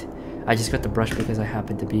accident. I just got the brush because I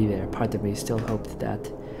happened to be there. Part of me still hoped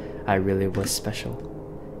that I really was special.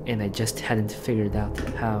 And I just hadn't figured out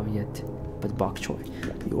how yet. But bok choy,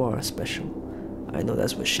 you are special. I know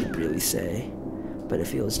that's what she'd really say. But it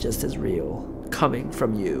feels just as real. Coming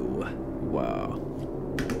from you. Wow.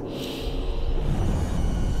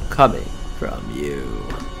 Coming from you.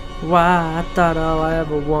 Why, I thought all I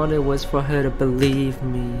ever wanted was for her to believe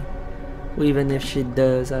me. Even if she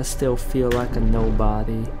does, I still feel like a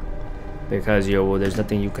nobody. Because there's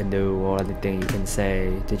nothing you can do or anything you can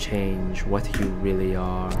say to change what you really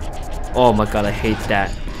are. Oh my god, I hate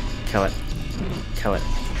that. Kill it. Kill it.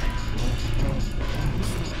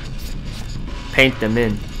 Paint them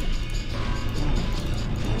in.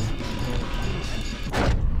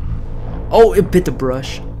 Oh, it bit the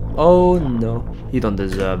brush. Oh no. You don't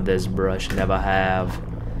deserve this brush, never have.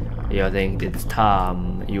 You think it's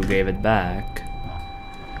time you gave it back.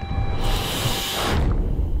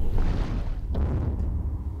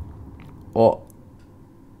 Oh.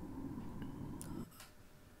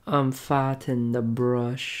 I'm fighting the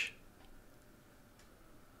brush.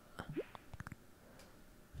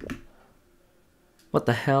 What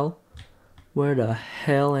the hell? Where the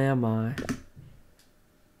hell am I?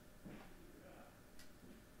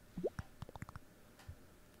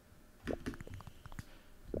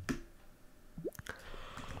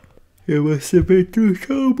 It must have been through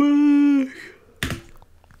so much.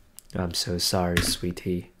 I'm so sorry,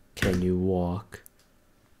 sweetie. Can you walk?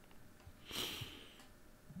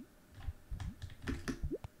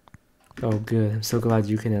 Oh good, I'm so glad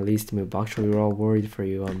you can at least move. Actually, we were all worried for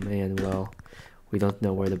you, man. Well, we don't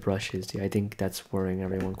know where the brush is. I think that's worrying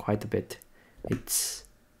everyone quite a bit. It's...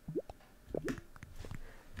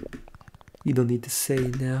 You don't need to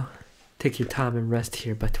say now. Take your time and rest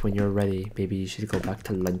here, but when you're ready, maybe you should go back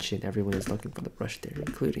to luncheon. Everyone is looking for the brush there,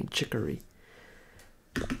 including CHICORY.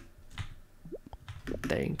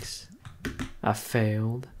 Thanks. I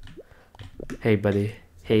failed. Hey, buddy.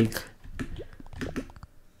 Hey.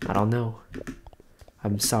 I don't know.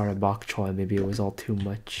 I'm sorry, bok choy. Maybe it was all too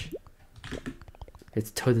much.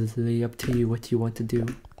 It's totally up to you what you want to do.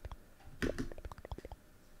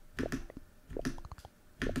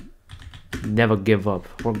 Never give up.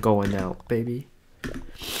 We're going out, baby.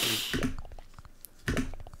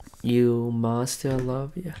 You must still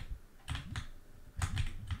love you.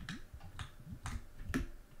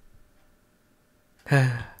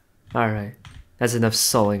 Alright. That's enough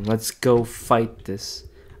sulling. Let's go fight this.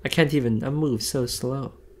 I can't even. I move so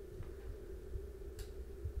slow.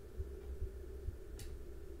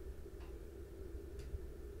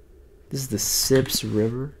 This is the Sips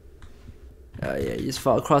River. Oh yeah, you just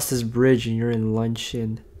fall across this bridge and you're in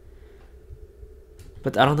Luncheon.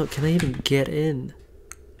 But I don't know, can I even get in?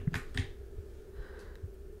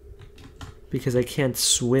 Because I can't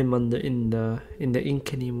swim in the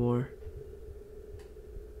ink anymore.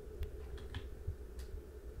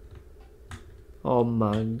 Oh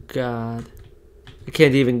my god. I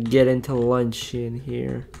can't even get into Luncheon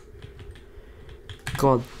here.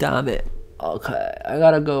 God damn it. Okay, I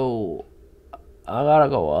gotta go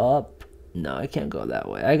up. No, I can't go that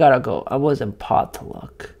way. I gotta go. I was in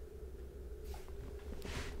potluck.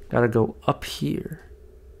 Gotta go up here.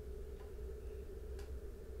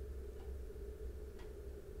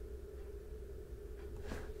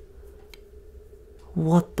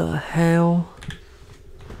 What the hell?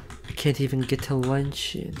 I can't even get to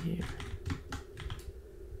lunch in here.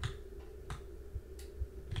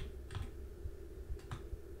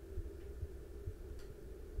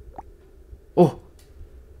 Oh!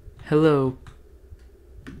 Hello.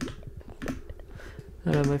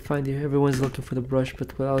 I might find you. Everyone's looking for the brush,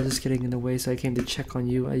 but I was just getting in the way, so I came to check on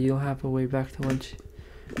you. You don't have a way back to lunch.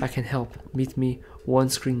 I can help. Meet me 1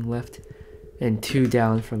 screen left and 2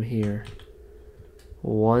 down from here.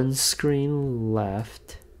 1 screen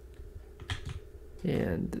left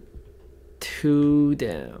and 2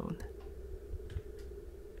 down.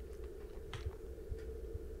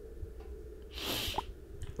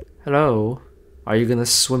 Hello? Are you gonna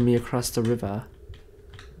swim me across the river?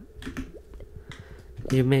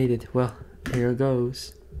 You made it. Well, here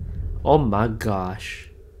goes. Oh my gosh.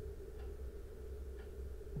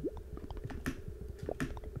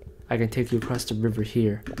 I can take you across the river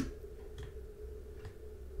here.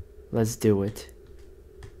 Let's do it.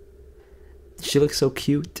 She looks so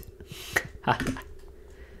cute.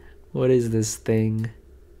 What is this thing?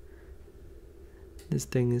 This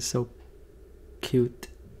thing is so cute.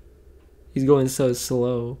 He's going so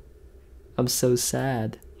slow. I'm so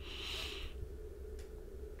sad.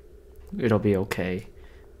 It'll be okay.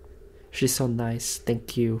 She's so nice.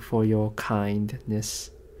 Thank you for your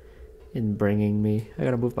kindness in bringing me. I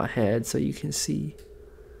gotta move my head so you can see.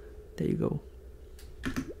 There you go.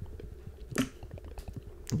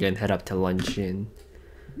 Again, head up to luncheon.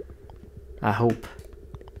 I hope.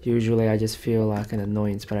 Usually I just feel like an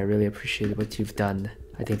annoyance, but I really appreciate what you've done.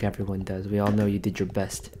 I think everyone does. We all know you did your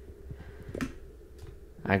best.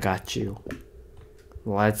 I got you.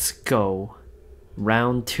 Let's go.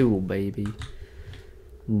 Round 2, baby.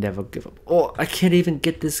 Never give up. Oh, I can't even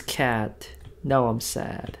get this cat. Now I'm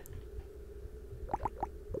sad.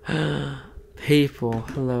 People,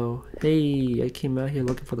 hello. Hey, I came out here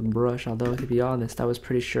looking for the brush, although to be honest, I was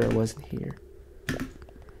pretty sure it wasn't here.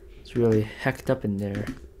 It's really hecked up in there.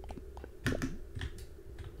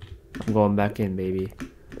 I'm going back in, baby.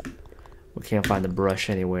 We can't find the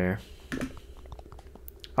brush anywhere.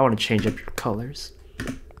 I want to change up your colors.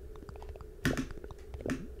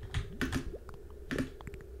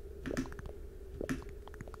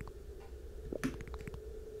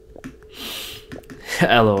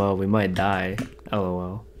 LOL, we might die.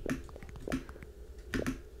 LOL.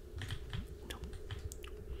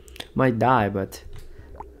 Might die, but...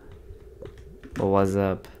 What's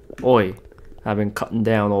up? Oi! I've been cutting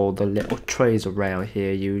down all the little trees around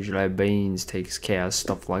here. Usually Beans takes care of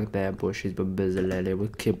stuff like that, but she's been busy lately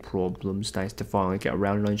with kid problems. Nice to finally get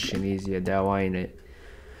around luncheon easier though, ain't it?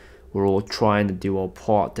 We're all trying to do our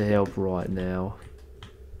part to help right now.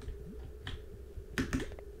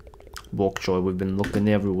 Bokchoy, we've been looking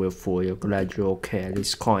everywhere for you. Glad you're okay. At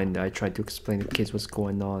least kinda. I tried to explain to kids what's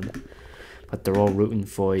going on, but they're all rooting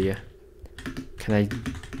for you. Can I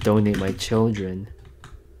donate my children?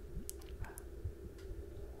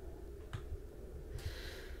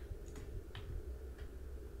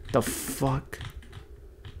 The fuck?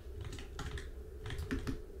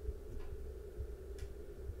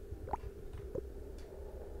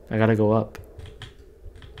 I gotta go up.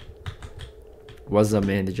 What's up,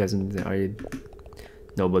 man? Did you have something? Are you...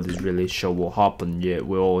 Nobody's really sure what happened yet.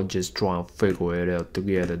 We're all just trying to figure it out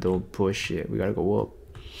together. Don't push it. We gotta go up.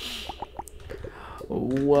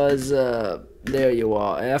 What's up? There you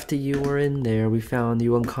are. After you were in there, we found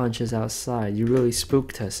you unconscious outside. You really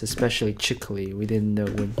spooked us, especially Chicory. We didn't know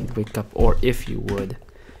when you'd wake up or if you would.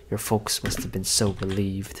 Your folks must have been so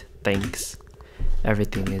relieved. Thanks.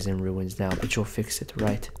 Everything is in ruins now, but you'll fix it,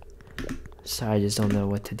 right? Sorry, I just don't know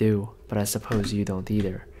what to do, but I suppose you don't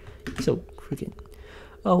either. So freaking...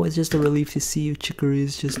 Oh, it's just a relief to see you. Chicory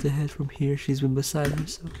is just ahead from here. She's been beside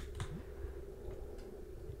herself.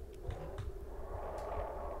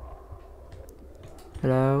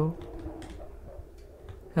 Hello?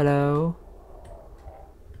 Hello?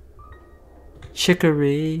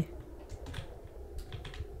 Chicory?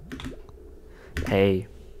 Hey.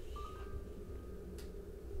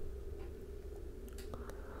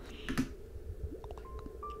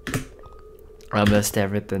 I messed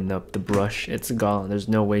everything up. The brush, it's gone. There's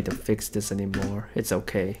no way to fix this anymore. It's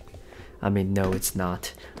okay. I mean, no, it's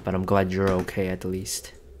not. But I'm glad you're okay at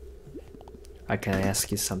least. Can I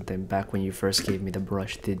ask you something? Back when you first gave me the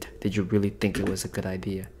brush, did you really think it was a good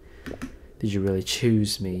idea? Did you really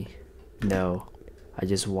choose me? No. I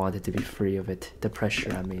just wanted to be free of it. The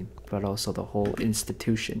pressure, I mean. But also the whole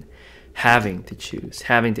institution. Having to choose.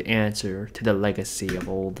 Having to answer to the legacy of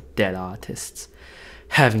old dead artists.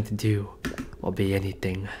 Having to do or be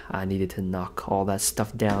anything. I needed to knock all that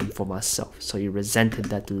stuff down for myself. So you resented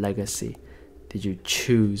that legacy. Did you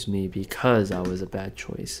choose me because I was a bad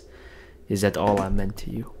choice? Is that all I meant to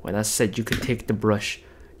you? When I said you could take the brush,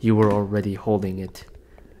 you were already holding it.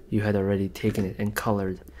 You had already taken it and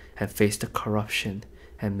colored and faced the corruption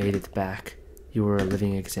and made it back. You were a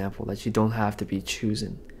living example that you don't have to be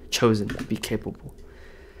chosen to be capable.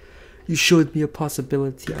 You showed me a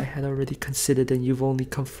possibility I had already considered, and you've only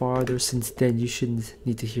come farther since then. You shouldn't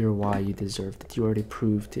need to hear why you deserved it. You already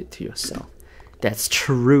proved it to yourself. That's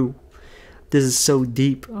true. This is so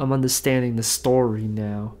deep. I'm understanding the story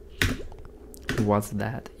now. What's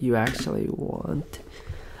that you actually want?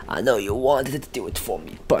 I know you wanted to do it for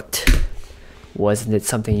me, but wasn't it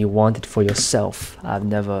something you wanted for yourself? I've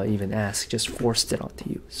never even asked, just forced it onto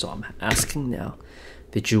you. So I'm asking now.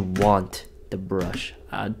 Did you want the brush?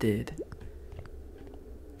 I did.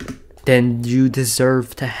 Then you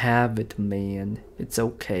deserve to have it, man. It's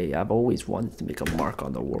okay. I've always wanted to make a mark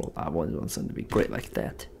on the world. I always wanted something to be great like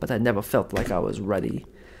that. But I never felt like I was ready.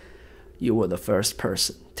 You were the first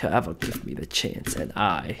person to ever give me the chance, and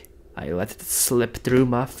I let it slip through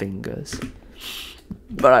my fingers.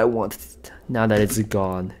 But I wanted it. Now that it's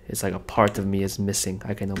gone, it's like a part of me is missing.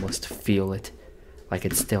 I can almost feel it. Like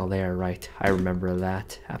it's still there, right? I remember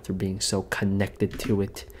that after being so connected to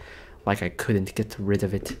it. Like I couldn't get rid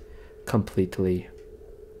of it completely.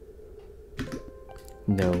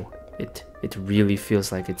 No, it really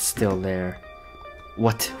feels like it's still there.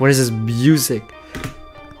 What is this music?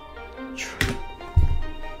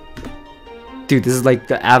 Dude, this is like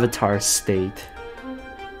the Avatar state.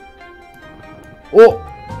 Oh!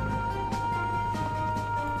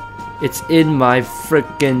 It's in my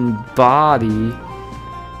freaking body.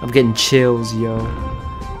 I'm getting chills, yo.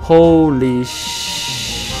 Holy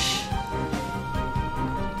sh...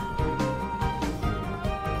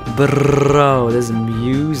 Bro, this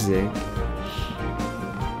music.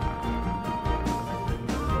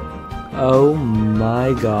 Oh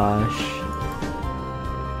my gosh.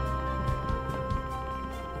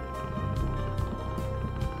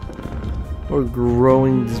 We're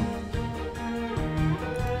growing this...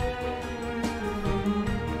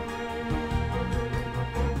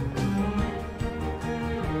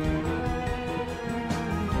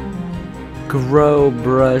 Grow,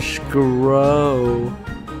 brush, grow.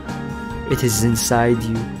 It is inside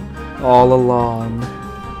you, all along.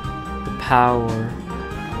 The power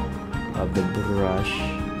of the brush.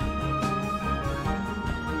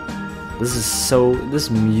 This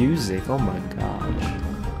music, oh my gosh.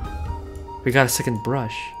 We got a second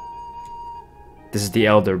brush. This is the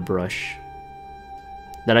elder brush.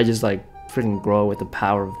 That I just like freaking grow with the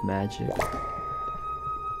power of magic.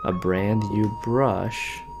 A brand new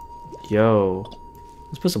brush. Yo,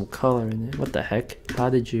 let's put some color in it. What the heck? How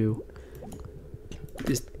did you...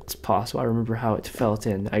 It's possible. I remember how it felt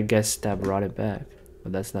in. I guess that brought it back.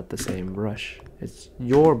 But that's not the same brush. It's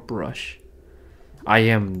your brush. I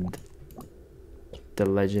am the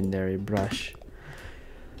legendary brush.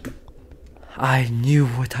 I knew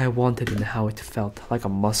what I wanted and how it felt. Like a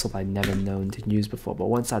muscle I'd never known to use before. But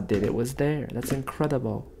once I did, it was there. That's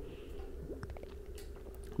incredible.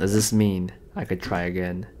 Does this mean I could try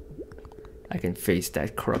again? I can face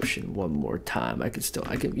that corruption one more time. You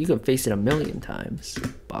can face it 1,000,000 times.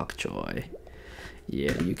 Bok choy.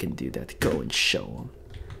 Yeah, you can do that. Go and show them.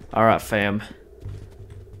 Alright, fam.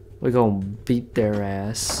 We're gonna beat their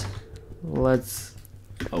ass. Let's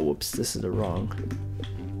Oh, whoops, this is the wrong.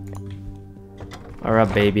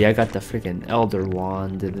 Alright, baby, I got the freaking Elder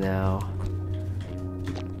Wand now.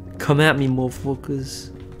 Come at me,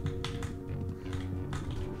 motherfuckers.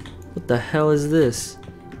 What the hell is this?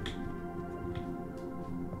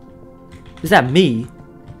 Is that me?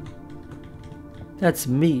 That's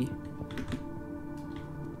me.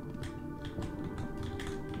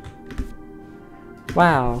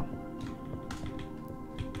 Wow.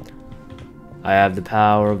 I have the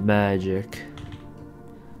power of magic.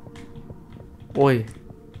 Oi.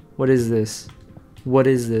 What is this? What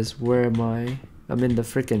is this? Where am I? I'm in the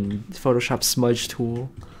freaking Photoshop smudge tool.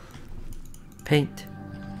 Paint.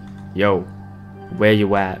 Yo. Where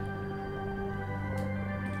you at?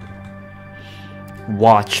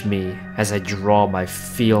 Watch me as I draw my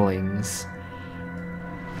feelings.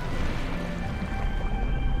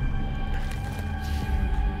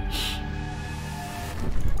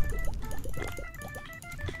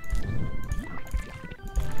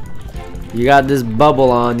 You got this bubble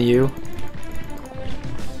on you.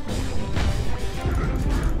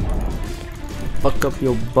 Fuck up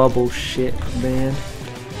your bubble shit, man.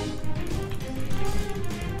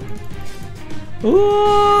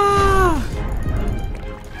 Ooh!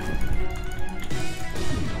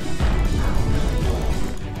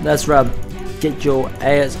 That's right. Get your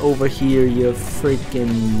ass over here, you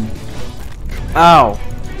freaking... Ow!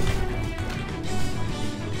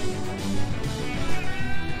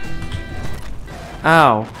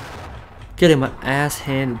 Ow! Getting my ass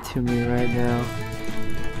handed to me right now.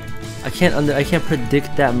 I can't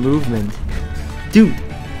predict that movement. Dude!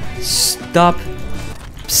 Stop!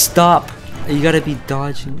 Stop! You gotta be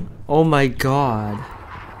dodging. Oh my god.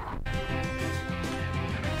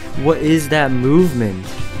 What is that movement?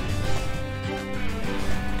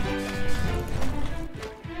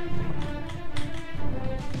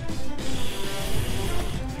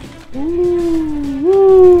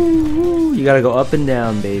 Ooh, you gotta go up and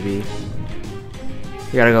down, baby.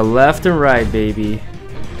 You gotta go left and right, baby.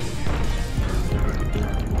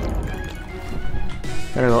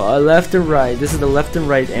 Gotta go left and right. This is the left and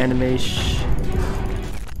right animation.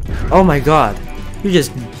 Oh my god. You're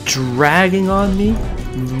just dragging on me?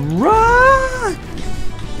 Run!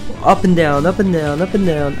 Up and down, up and down, up and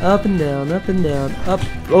down, up and down, up and down, up.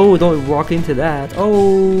 Oh, don't walk into that.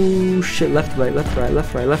 Oh shit, left, right, left, right,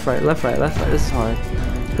 left, right, left, right, left, right, left, right. This is hard.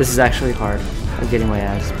 This is actually hard. I'm getting my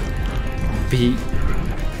ass beat.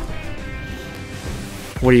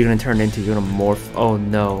 What are you gonna turn into? You're gonna morph. Oh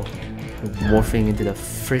no. You're morphing into the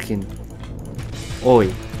freaking.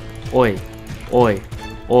 Oi. Oi. Oi.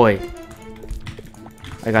 Oi.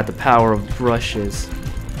 I got the power of brushes.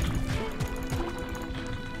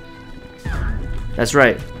 That's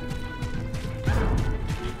right.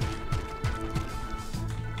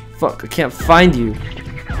 Fuck, I can't find you.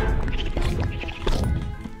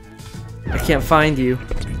 I can't find you.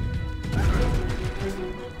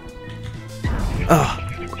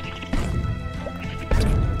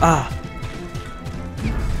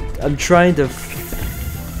 I'm trying to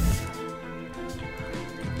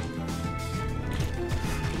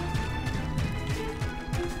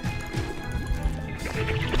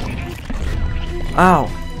Ow.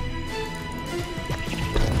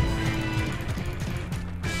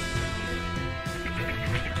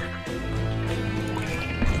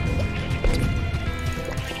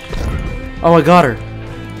 Oh, I got her.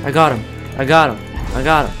 I got him. I got him. I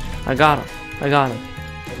got him. I got him. I got him.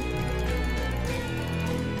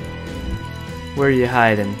 Where are you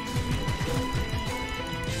hiding?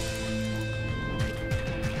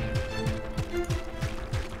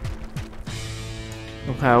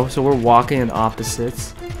 Okay, so we're walking in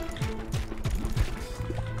opposites.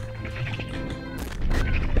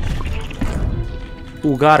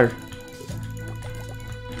 Ooh, got her.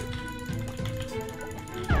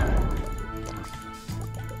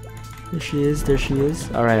 There she is, there she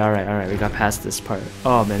is. Alright, we got past this part.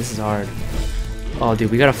 Oh man, this is hard. Oh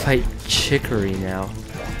dude, we gotta fight Chicory now.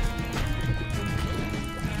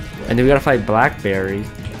 And then we gotta fight Blackberry.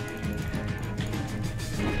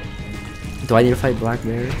 Do I need to fight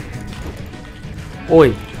Blackberry?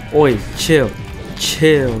 Oi, oi, chill,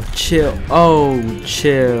 chill, chill. Oh,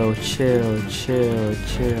 chill, chill, chill,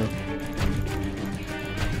 chill.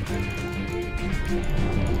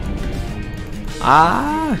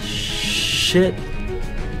 Ah, shit.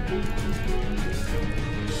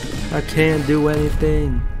 I can't do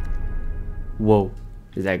anything. Whoa,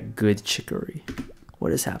 is that good Chicory?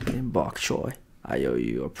 What is happening, Bok Choy? I owe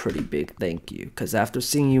you a pretty big thank you, because after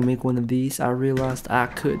seeing you make one of these, I realized I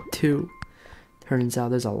could too. Turns out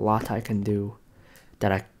there's a lot I can do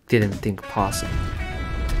that I didn't think possible.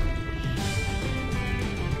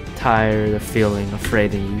 tired of feeling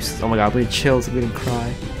afraid and useless. Oh my god, I'm getting chills, I'm gonna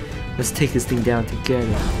cry. Let's take this thing down together.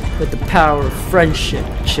 With the power of friendship,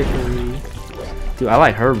 Chicory. Dude, I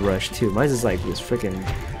like Herb Rush too. Mine's just like this freaking,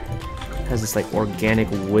 has this like organic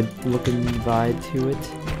wood looking vibe to it.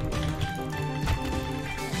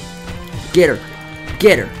 Get her!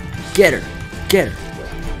 Get her! Get her! Get her!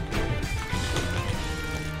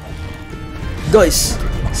 Nice!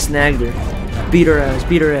 Snagged her. Beat her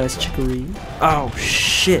ass, Chicory. Oh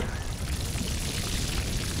shit!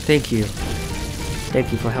 Thank you.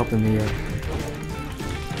 Thank you for helping me out.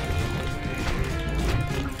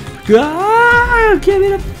 Ah, get me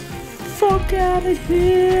the fuck out of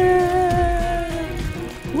here!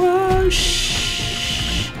 Whoa,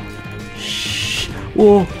 shh. Shh.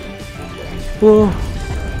 Whoa. Whoa.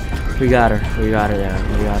 We got her down. We got her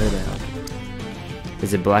down.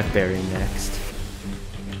 Is it Blackberry next?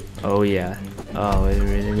 Oh yeah. Oh,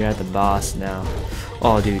 we're at the boss now.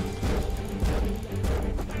 Oh, dude.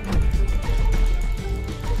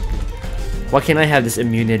 Why can't I have this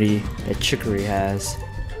immunity that Chicory has?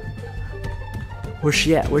 Where's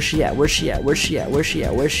she at? Where's she at? Where's she at? Where's she at? Where's she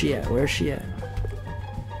at? Where's she at? Where's she at?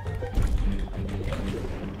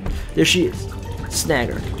 There she is. Snag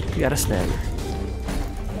her. You gotta snag her.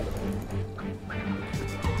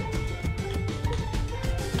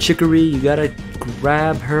 Chicory, you gotta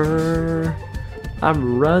grab her.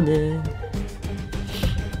 I'm running.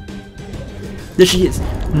 There she is.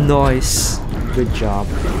 Nice. Good job.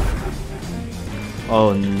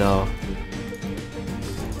 Oh no.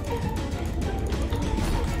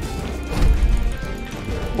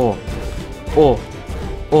 Oh. Oh.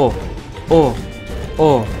 Oh. Oh.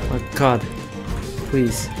 Oh my god.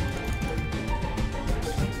 Please.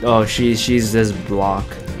 Oh, she's this block.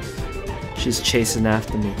 She's chasing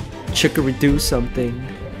after me. Chicory, do something.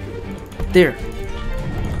 There.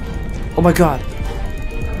 Oh my god.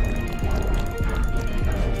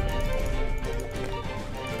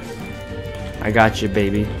 I got you,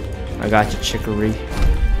 baby. I got you, Chicory.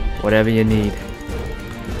 Whatever you need.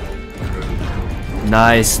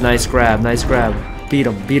 Nice, nice grab, nice grab. Beat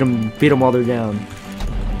them while they're down.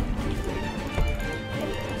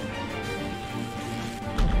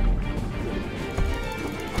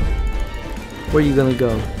 Where are you gonna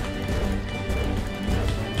go?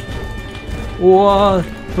 What?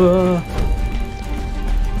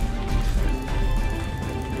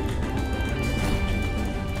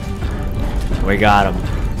 We got him.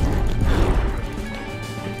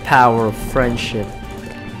 Power of friendship.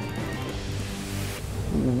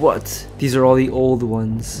 What? These are all the old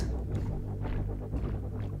ones.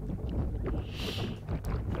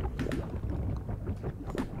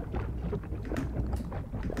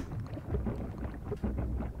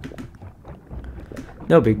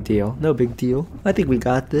 No big deal, no big deal. I think we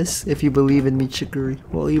got this. If you believe in me, Chicory.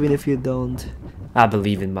 Well, even if you don't, I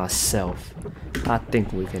believe in myself. I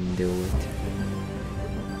think we can do it.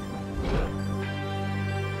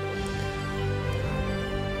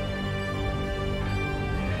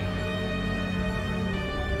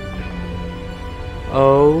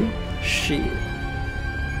 Oh, shit.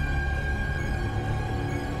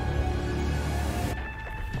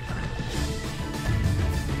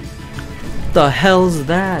 The hell's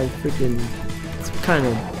that? Freaking, it's kind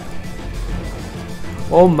of.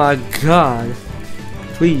 Oh my god!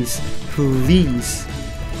 Please, please.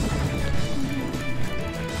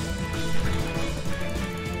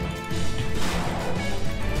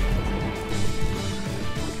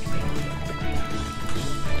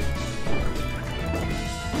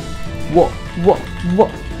 Whoa! Whoa! Whoa!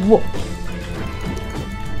 Whoa!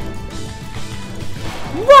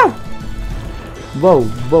 Whoa! Whoa!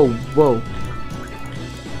 Whoa! Whoa!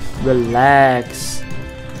 Relax.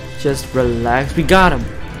 Just relax. We got him.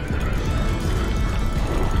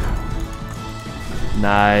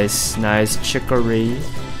 Nice, nice, Chicory.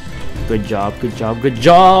 Good job, good job, good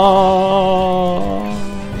job.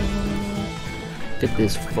 Get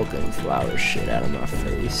this fucking flower shit out of my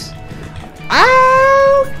face.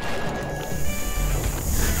 Ow!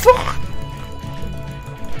 Fuck!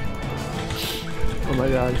 Oh my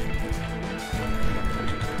god.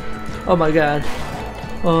 Oh my god.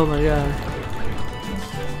 Oh my god.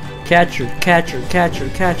 Catch her, catch her, catch her,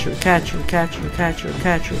 catch her, catch her, catch her, catch her,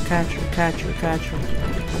 catch her, catch her, catch her, catch her.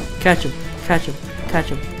 Catch him, catch him, catch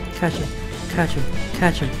him, catch him, catch him,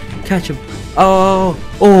 catch him, catch him. Oh,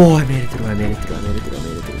 oh, I made it through, I made it through, I made it through, I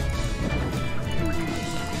made it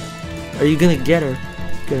through. Are you gonna get her?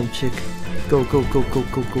 Get him, chick. Go, go, go, go,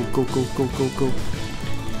 go, go, go, go, go, go, go.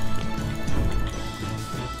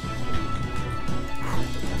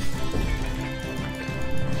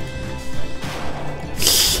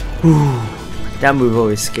 Ooh. That move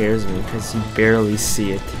always scares me because you barely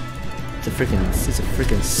see it. It's a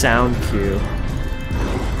freaking sound cue.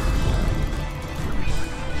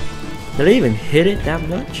 Did I even hit it that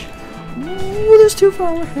much? Ooh, there's 2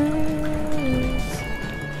 flower heads.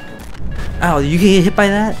 Ow, you can get hit by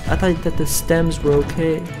that? I thought that the stems were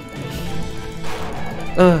okay.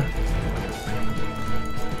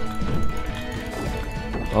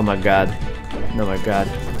 Oh my god. Oh my god.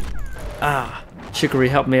 Ah, Chicory,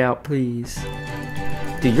 help me out, please.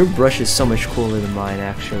 Dude, your brush is so much cooler than mine,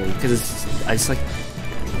 actually, because it's like,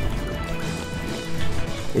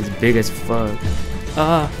 it's big as fuck.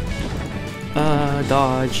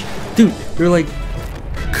 Dodge. Dude, you're like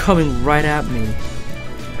coming right at me.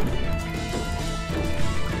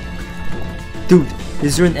 Dude,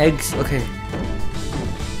 is there an egg? Okay.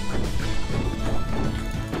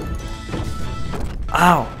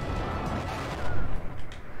 Ow.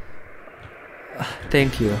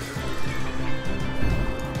 Thank you.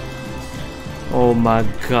 Oh my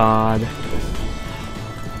god.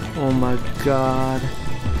 Oh my god.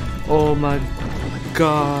 Oh my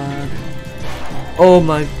god. Oh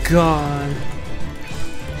my god.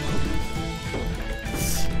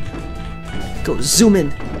 Go zoom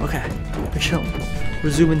in. Okay. We're chilling.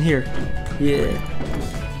 We're zooming here. Yeah.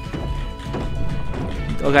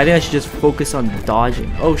 Okay, I think I should just focus on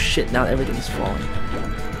dodging. Oh shit, now everything's falling.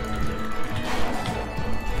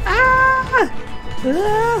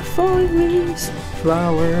 Ah, falling leaves.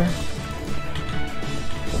 Flower.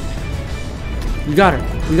 You got her.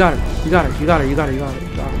 You got her. You got her. You got her. You got her. You got her. You got her.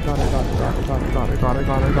 You got her. Got her. Got her. Got her. Got her. Got her.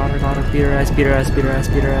 Got her. Got her. Got her. Beat her ass. Beat her ass. Beat her ass.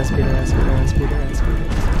 Beat her ass. Beat her ass. Beat her ass. Beat her ass. Beat her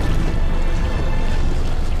ass.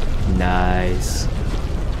 Nice.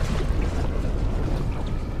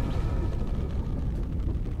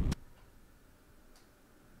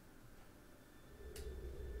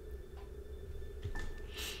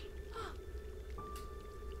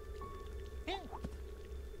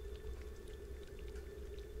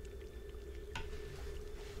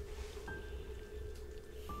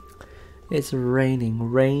 It's raining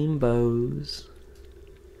rainbows.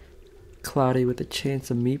 Cloudy with a chance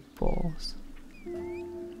of meatballs.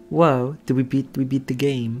 Whoa, did we beat the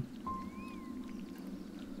game?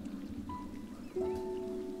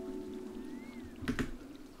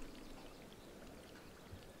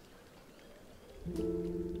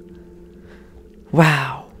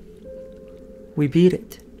 Wow. We beat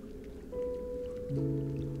it.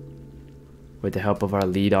 With the help of our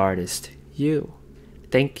lead artist, you.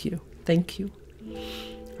 Thank you. Thank you.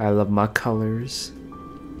 I love my colors.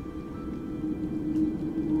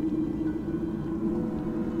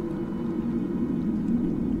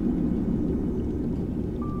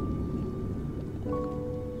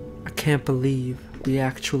 I can't believe we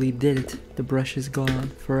actually did it. The brush is gone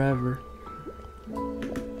forever.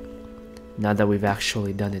 Now that we've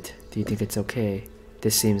actually done it, do you think it's okay?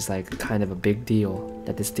 This seems like kind of a big deal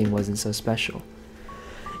that this thing wasn't so special.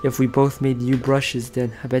 If we both made new brushes,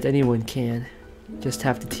 then I bet anyone can. Just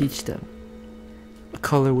have to teach them. A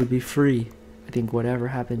color would be free. I think whatever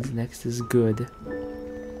happens next is good.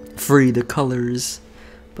 Free the colors.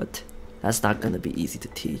 But that's not gonna be easy to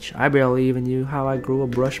teach. I barely even knew how I grew a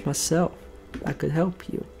brush myself. I could help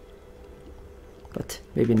you. But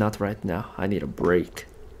maybe not right now. I need a break.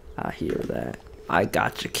 I hear that. I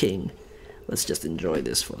gotcha, King. Let's just enjoy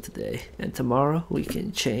this for today. And tomorrow we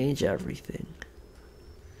can change everything.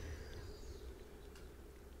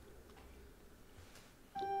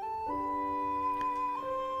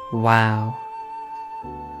 Wow.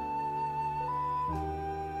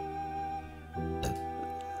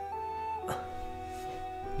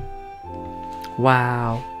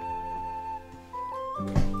 Wow.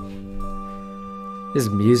 This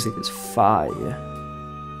music is fire.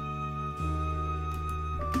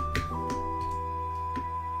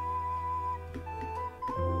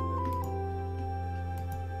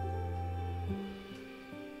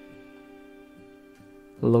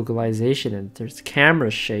 Localization, and there's camera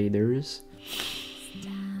shaders.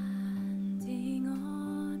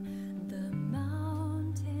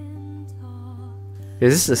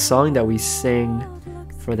 Is this the song that we sang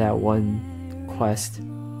for that one quest?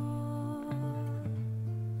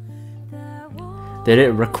 Did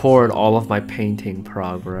it record all of my painting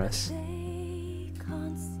progress?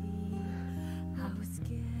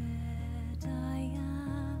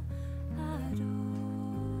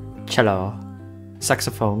 Cello,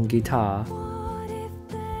 saxophone, guitar.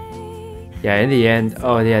 Yeah, in the end,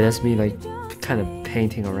 oh yeah, that's me like kind of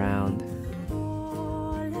painting around.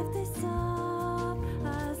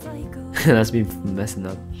 That's me messing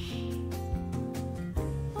up.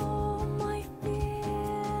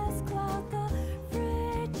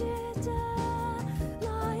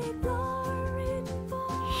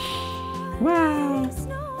 Wow.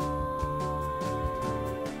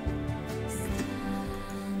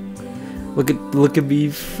 Look at me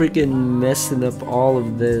freaking messing up all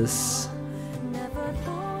of this.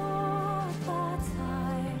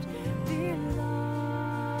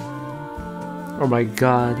 Oh my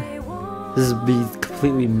god. This is me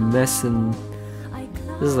completely messing.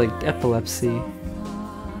 This is like epilepsy.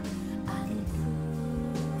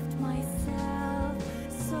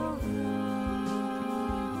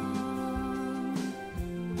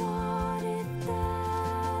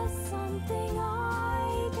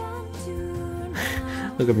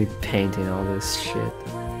 Look at me painting all this shit.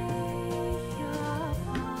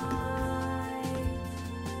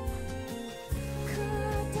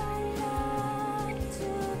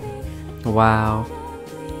 Wow.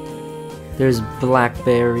 There's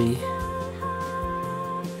Blackberry.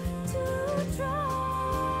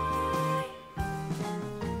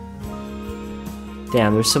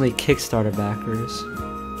 Damn, there's so many Kickstarter backers.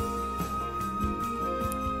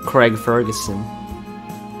 Craig Ferguson.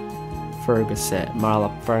 Marla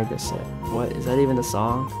Ferguson. What, is that even a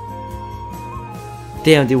song?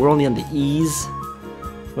 Damn, dude, we're only on the E's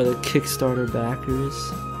for the Kickstarter backers.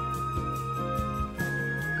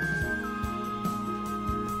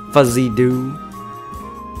 Fuzzy Doo.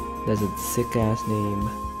 That's a sick ass name.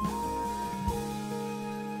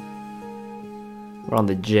 We're on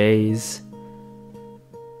the J's.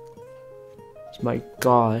 My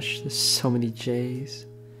gosh, there's so many J's.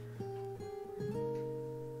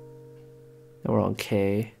 And we're on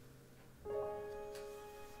K.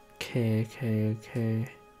 K.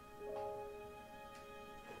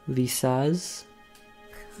 Lisa's.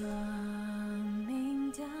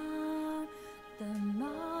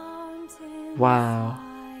 Wow.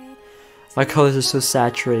 My colors are so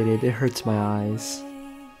saturated, it hurts my eyes.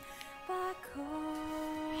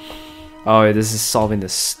 Oh, this is solving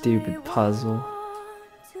this stupid puzzle.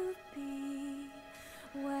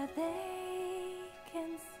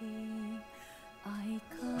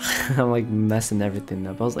 I'm like messing everything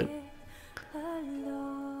up. I was like,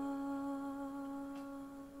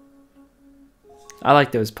 I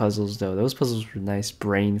like those puzzles though. Those puzzles were nice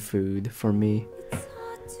brain food for me.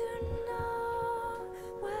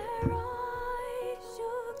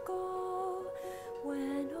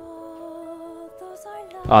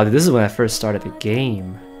 Oh, this is when I first started the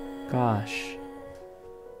game. Gosh.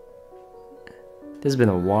 This has been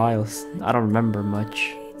a while. I don't remember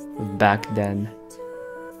much back then.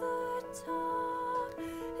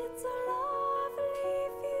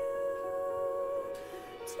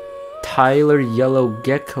 Tyler Yellow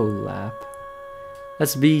Gecko Lap.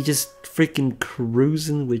 That's me just freaking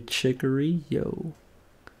cruising with Chicory. Yo.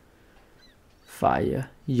 Fire.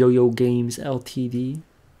 Yo-Yo Games Ltd.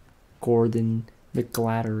 Gordon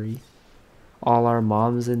McGlattery. All our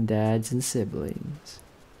moms and dads and siblings.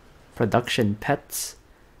 Production Pets.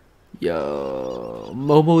 Yo.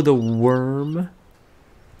 Momo the Worm.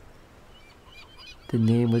 The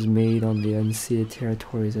name was made on the unceded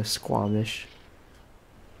territories of Squamish.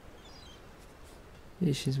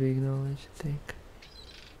 Nations we acknowledge, I think.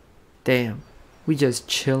 Damn. We just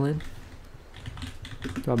chilling.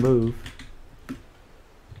 Do I move?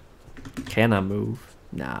 Can I move?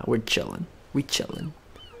 Nah, we're chilling. We chilling.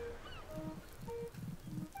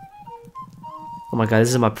 Oh my god, this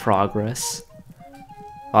is my progress.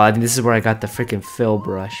 Oh, I think this is where I got the freaking fill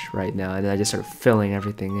brush right now, and then I just start filling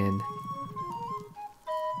everything in.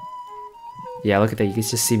 Yeah, look at that. You can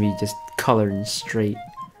just see me just coloring straight.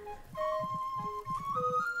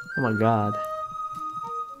 Oh my god.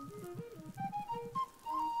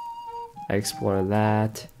 I explore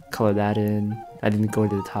that, color that in. I didn't go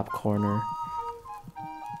to the top corner.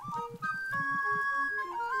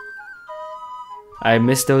 I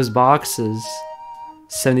missed those boxes.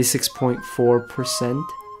 76.4%.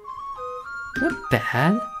 Not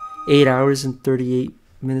bad. 8 hours and 38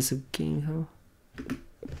 minutes of game, huh?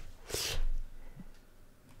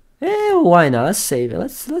 Eh, why not? Let's save it.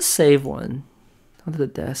 Let's save one. Onto the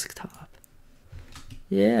desktop.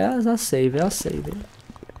 Yeah, I'll save it. I'll save it.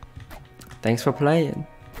 Thanks for playing.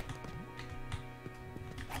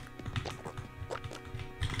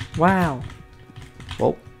 Wow.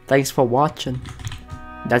 Well, thanks for watching.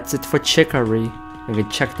 That's it for Chicory. You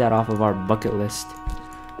can check that off of our bucket list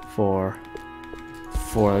for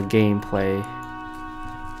gameplay.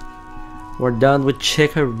 We're done with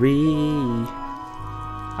Chicory.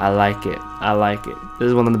 I like it. I like it. This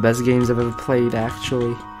is one of the best games I've ever played,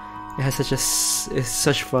 actually. It has it's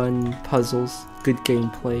such fun puzzles, good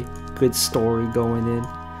gameplay, good story going in.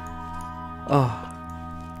 Oh,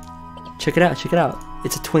 check it out! Check it out!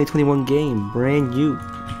 It's a 2021 game, brand new.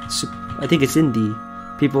 I think it's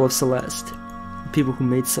indie. People of Celeste. People who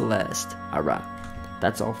made Celeste. Alright.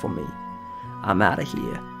 That's all for me. I'm out of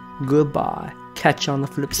here. Goodbye. Catch you on the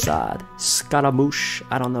flip side. Scaramouche.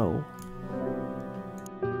 I don't know.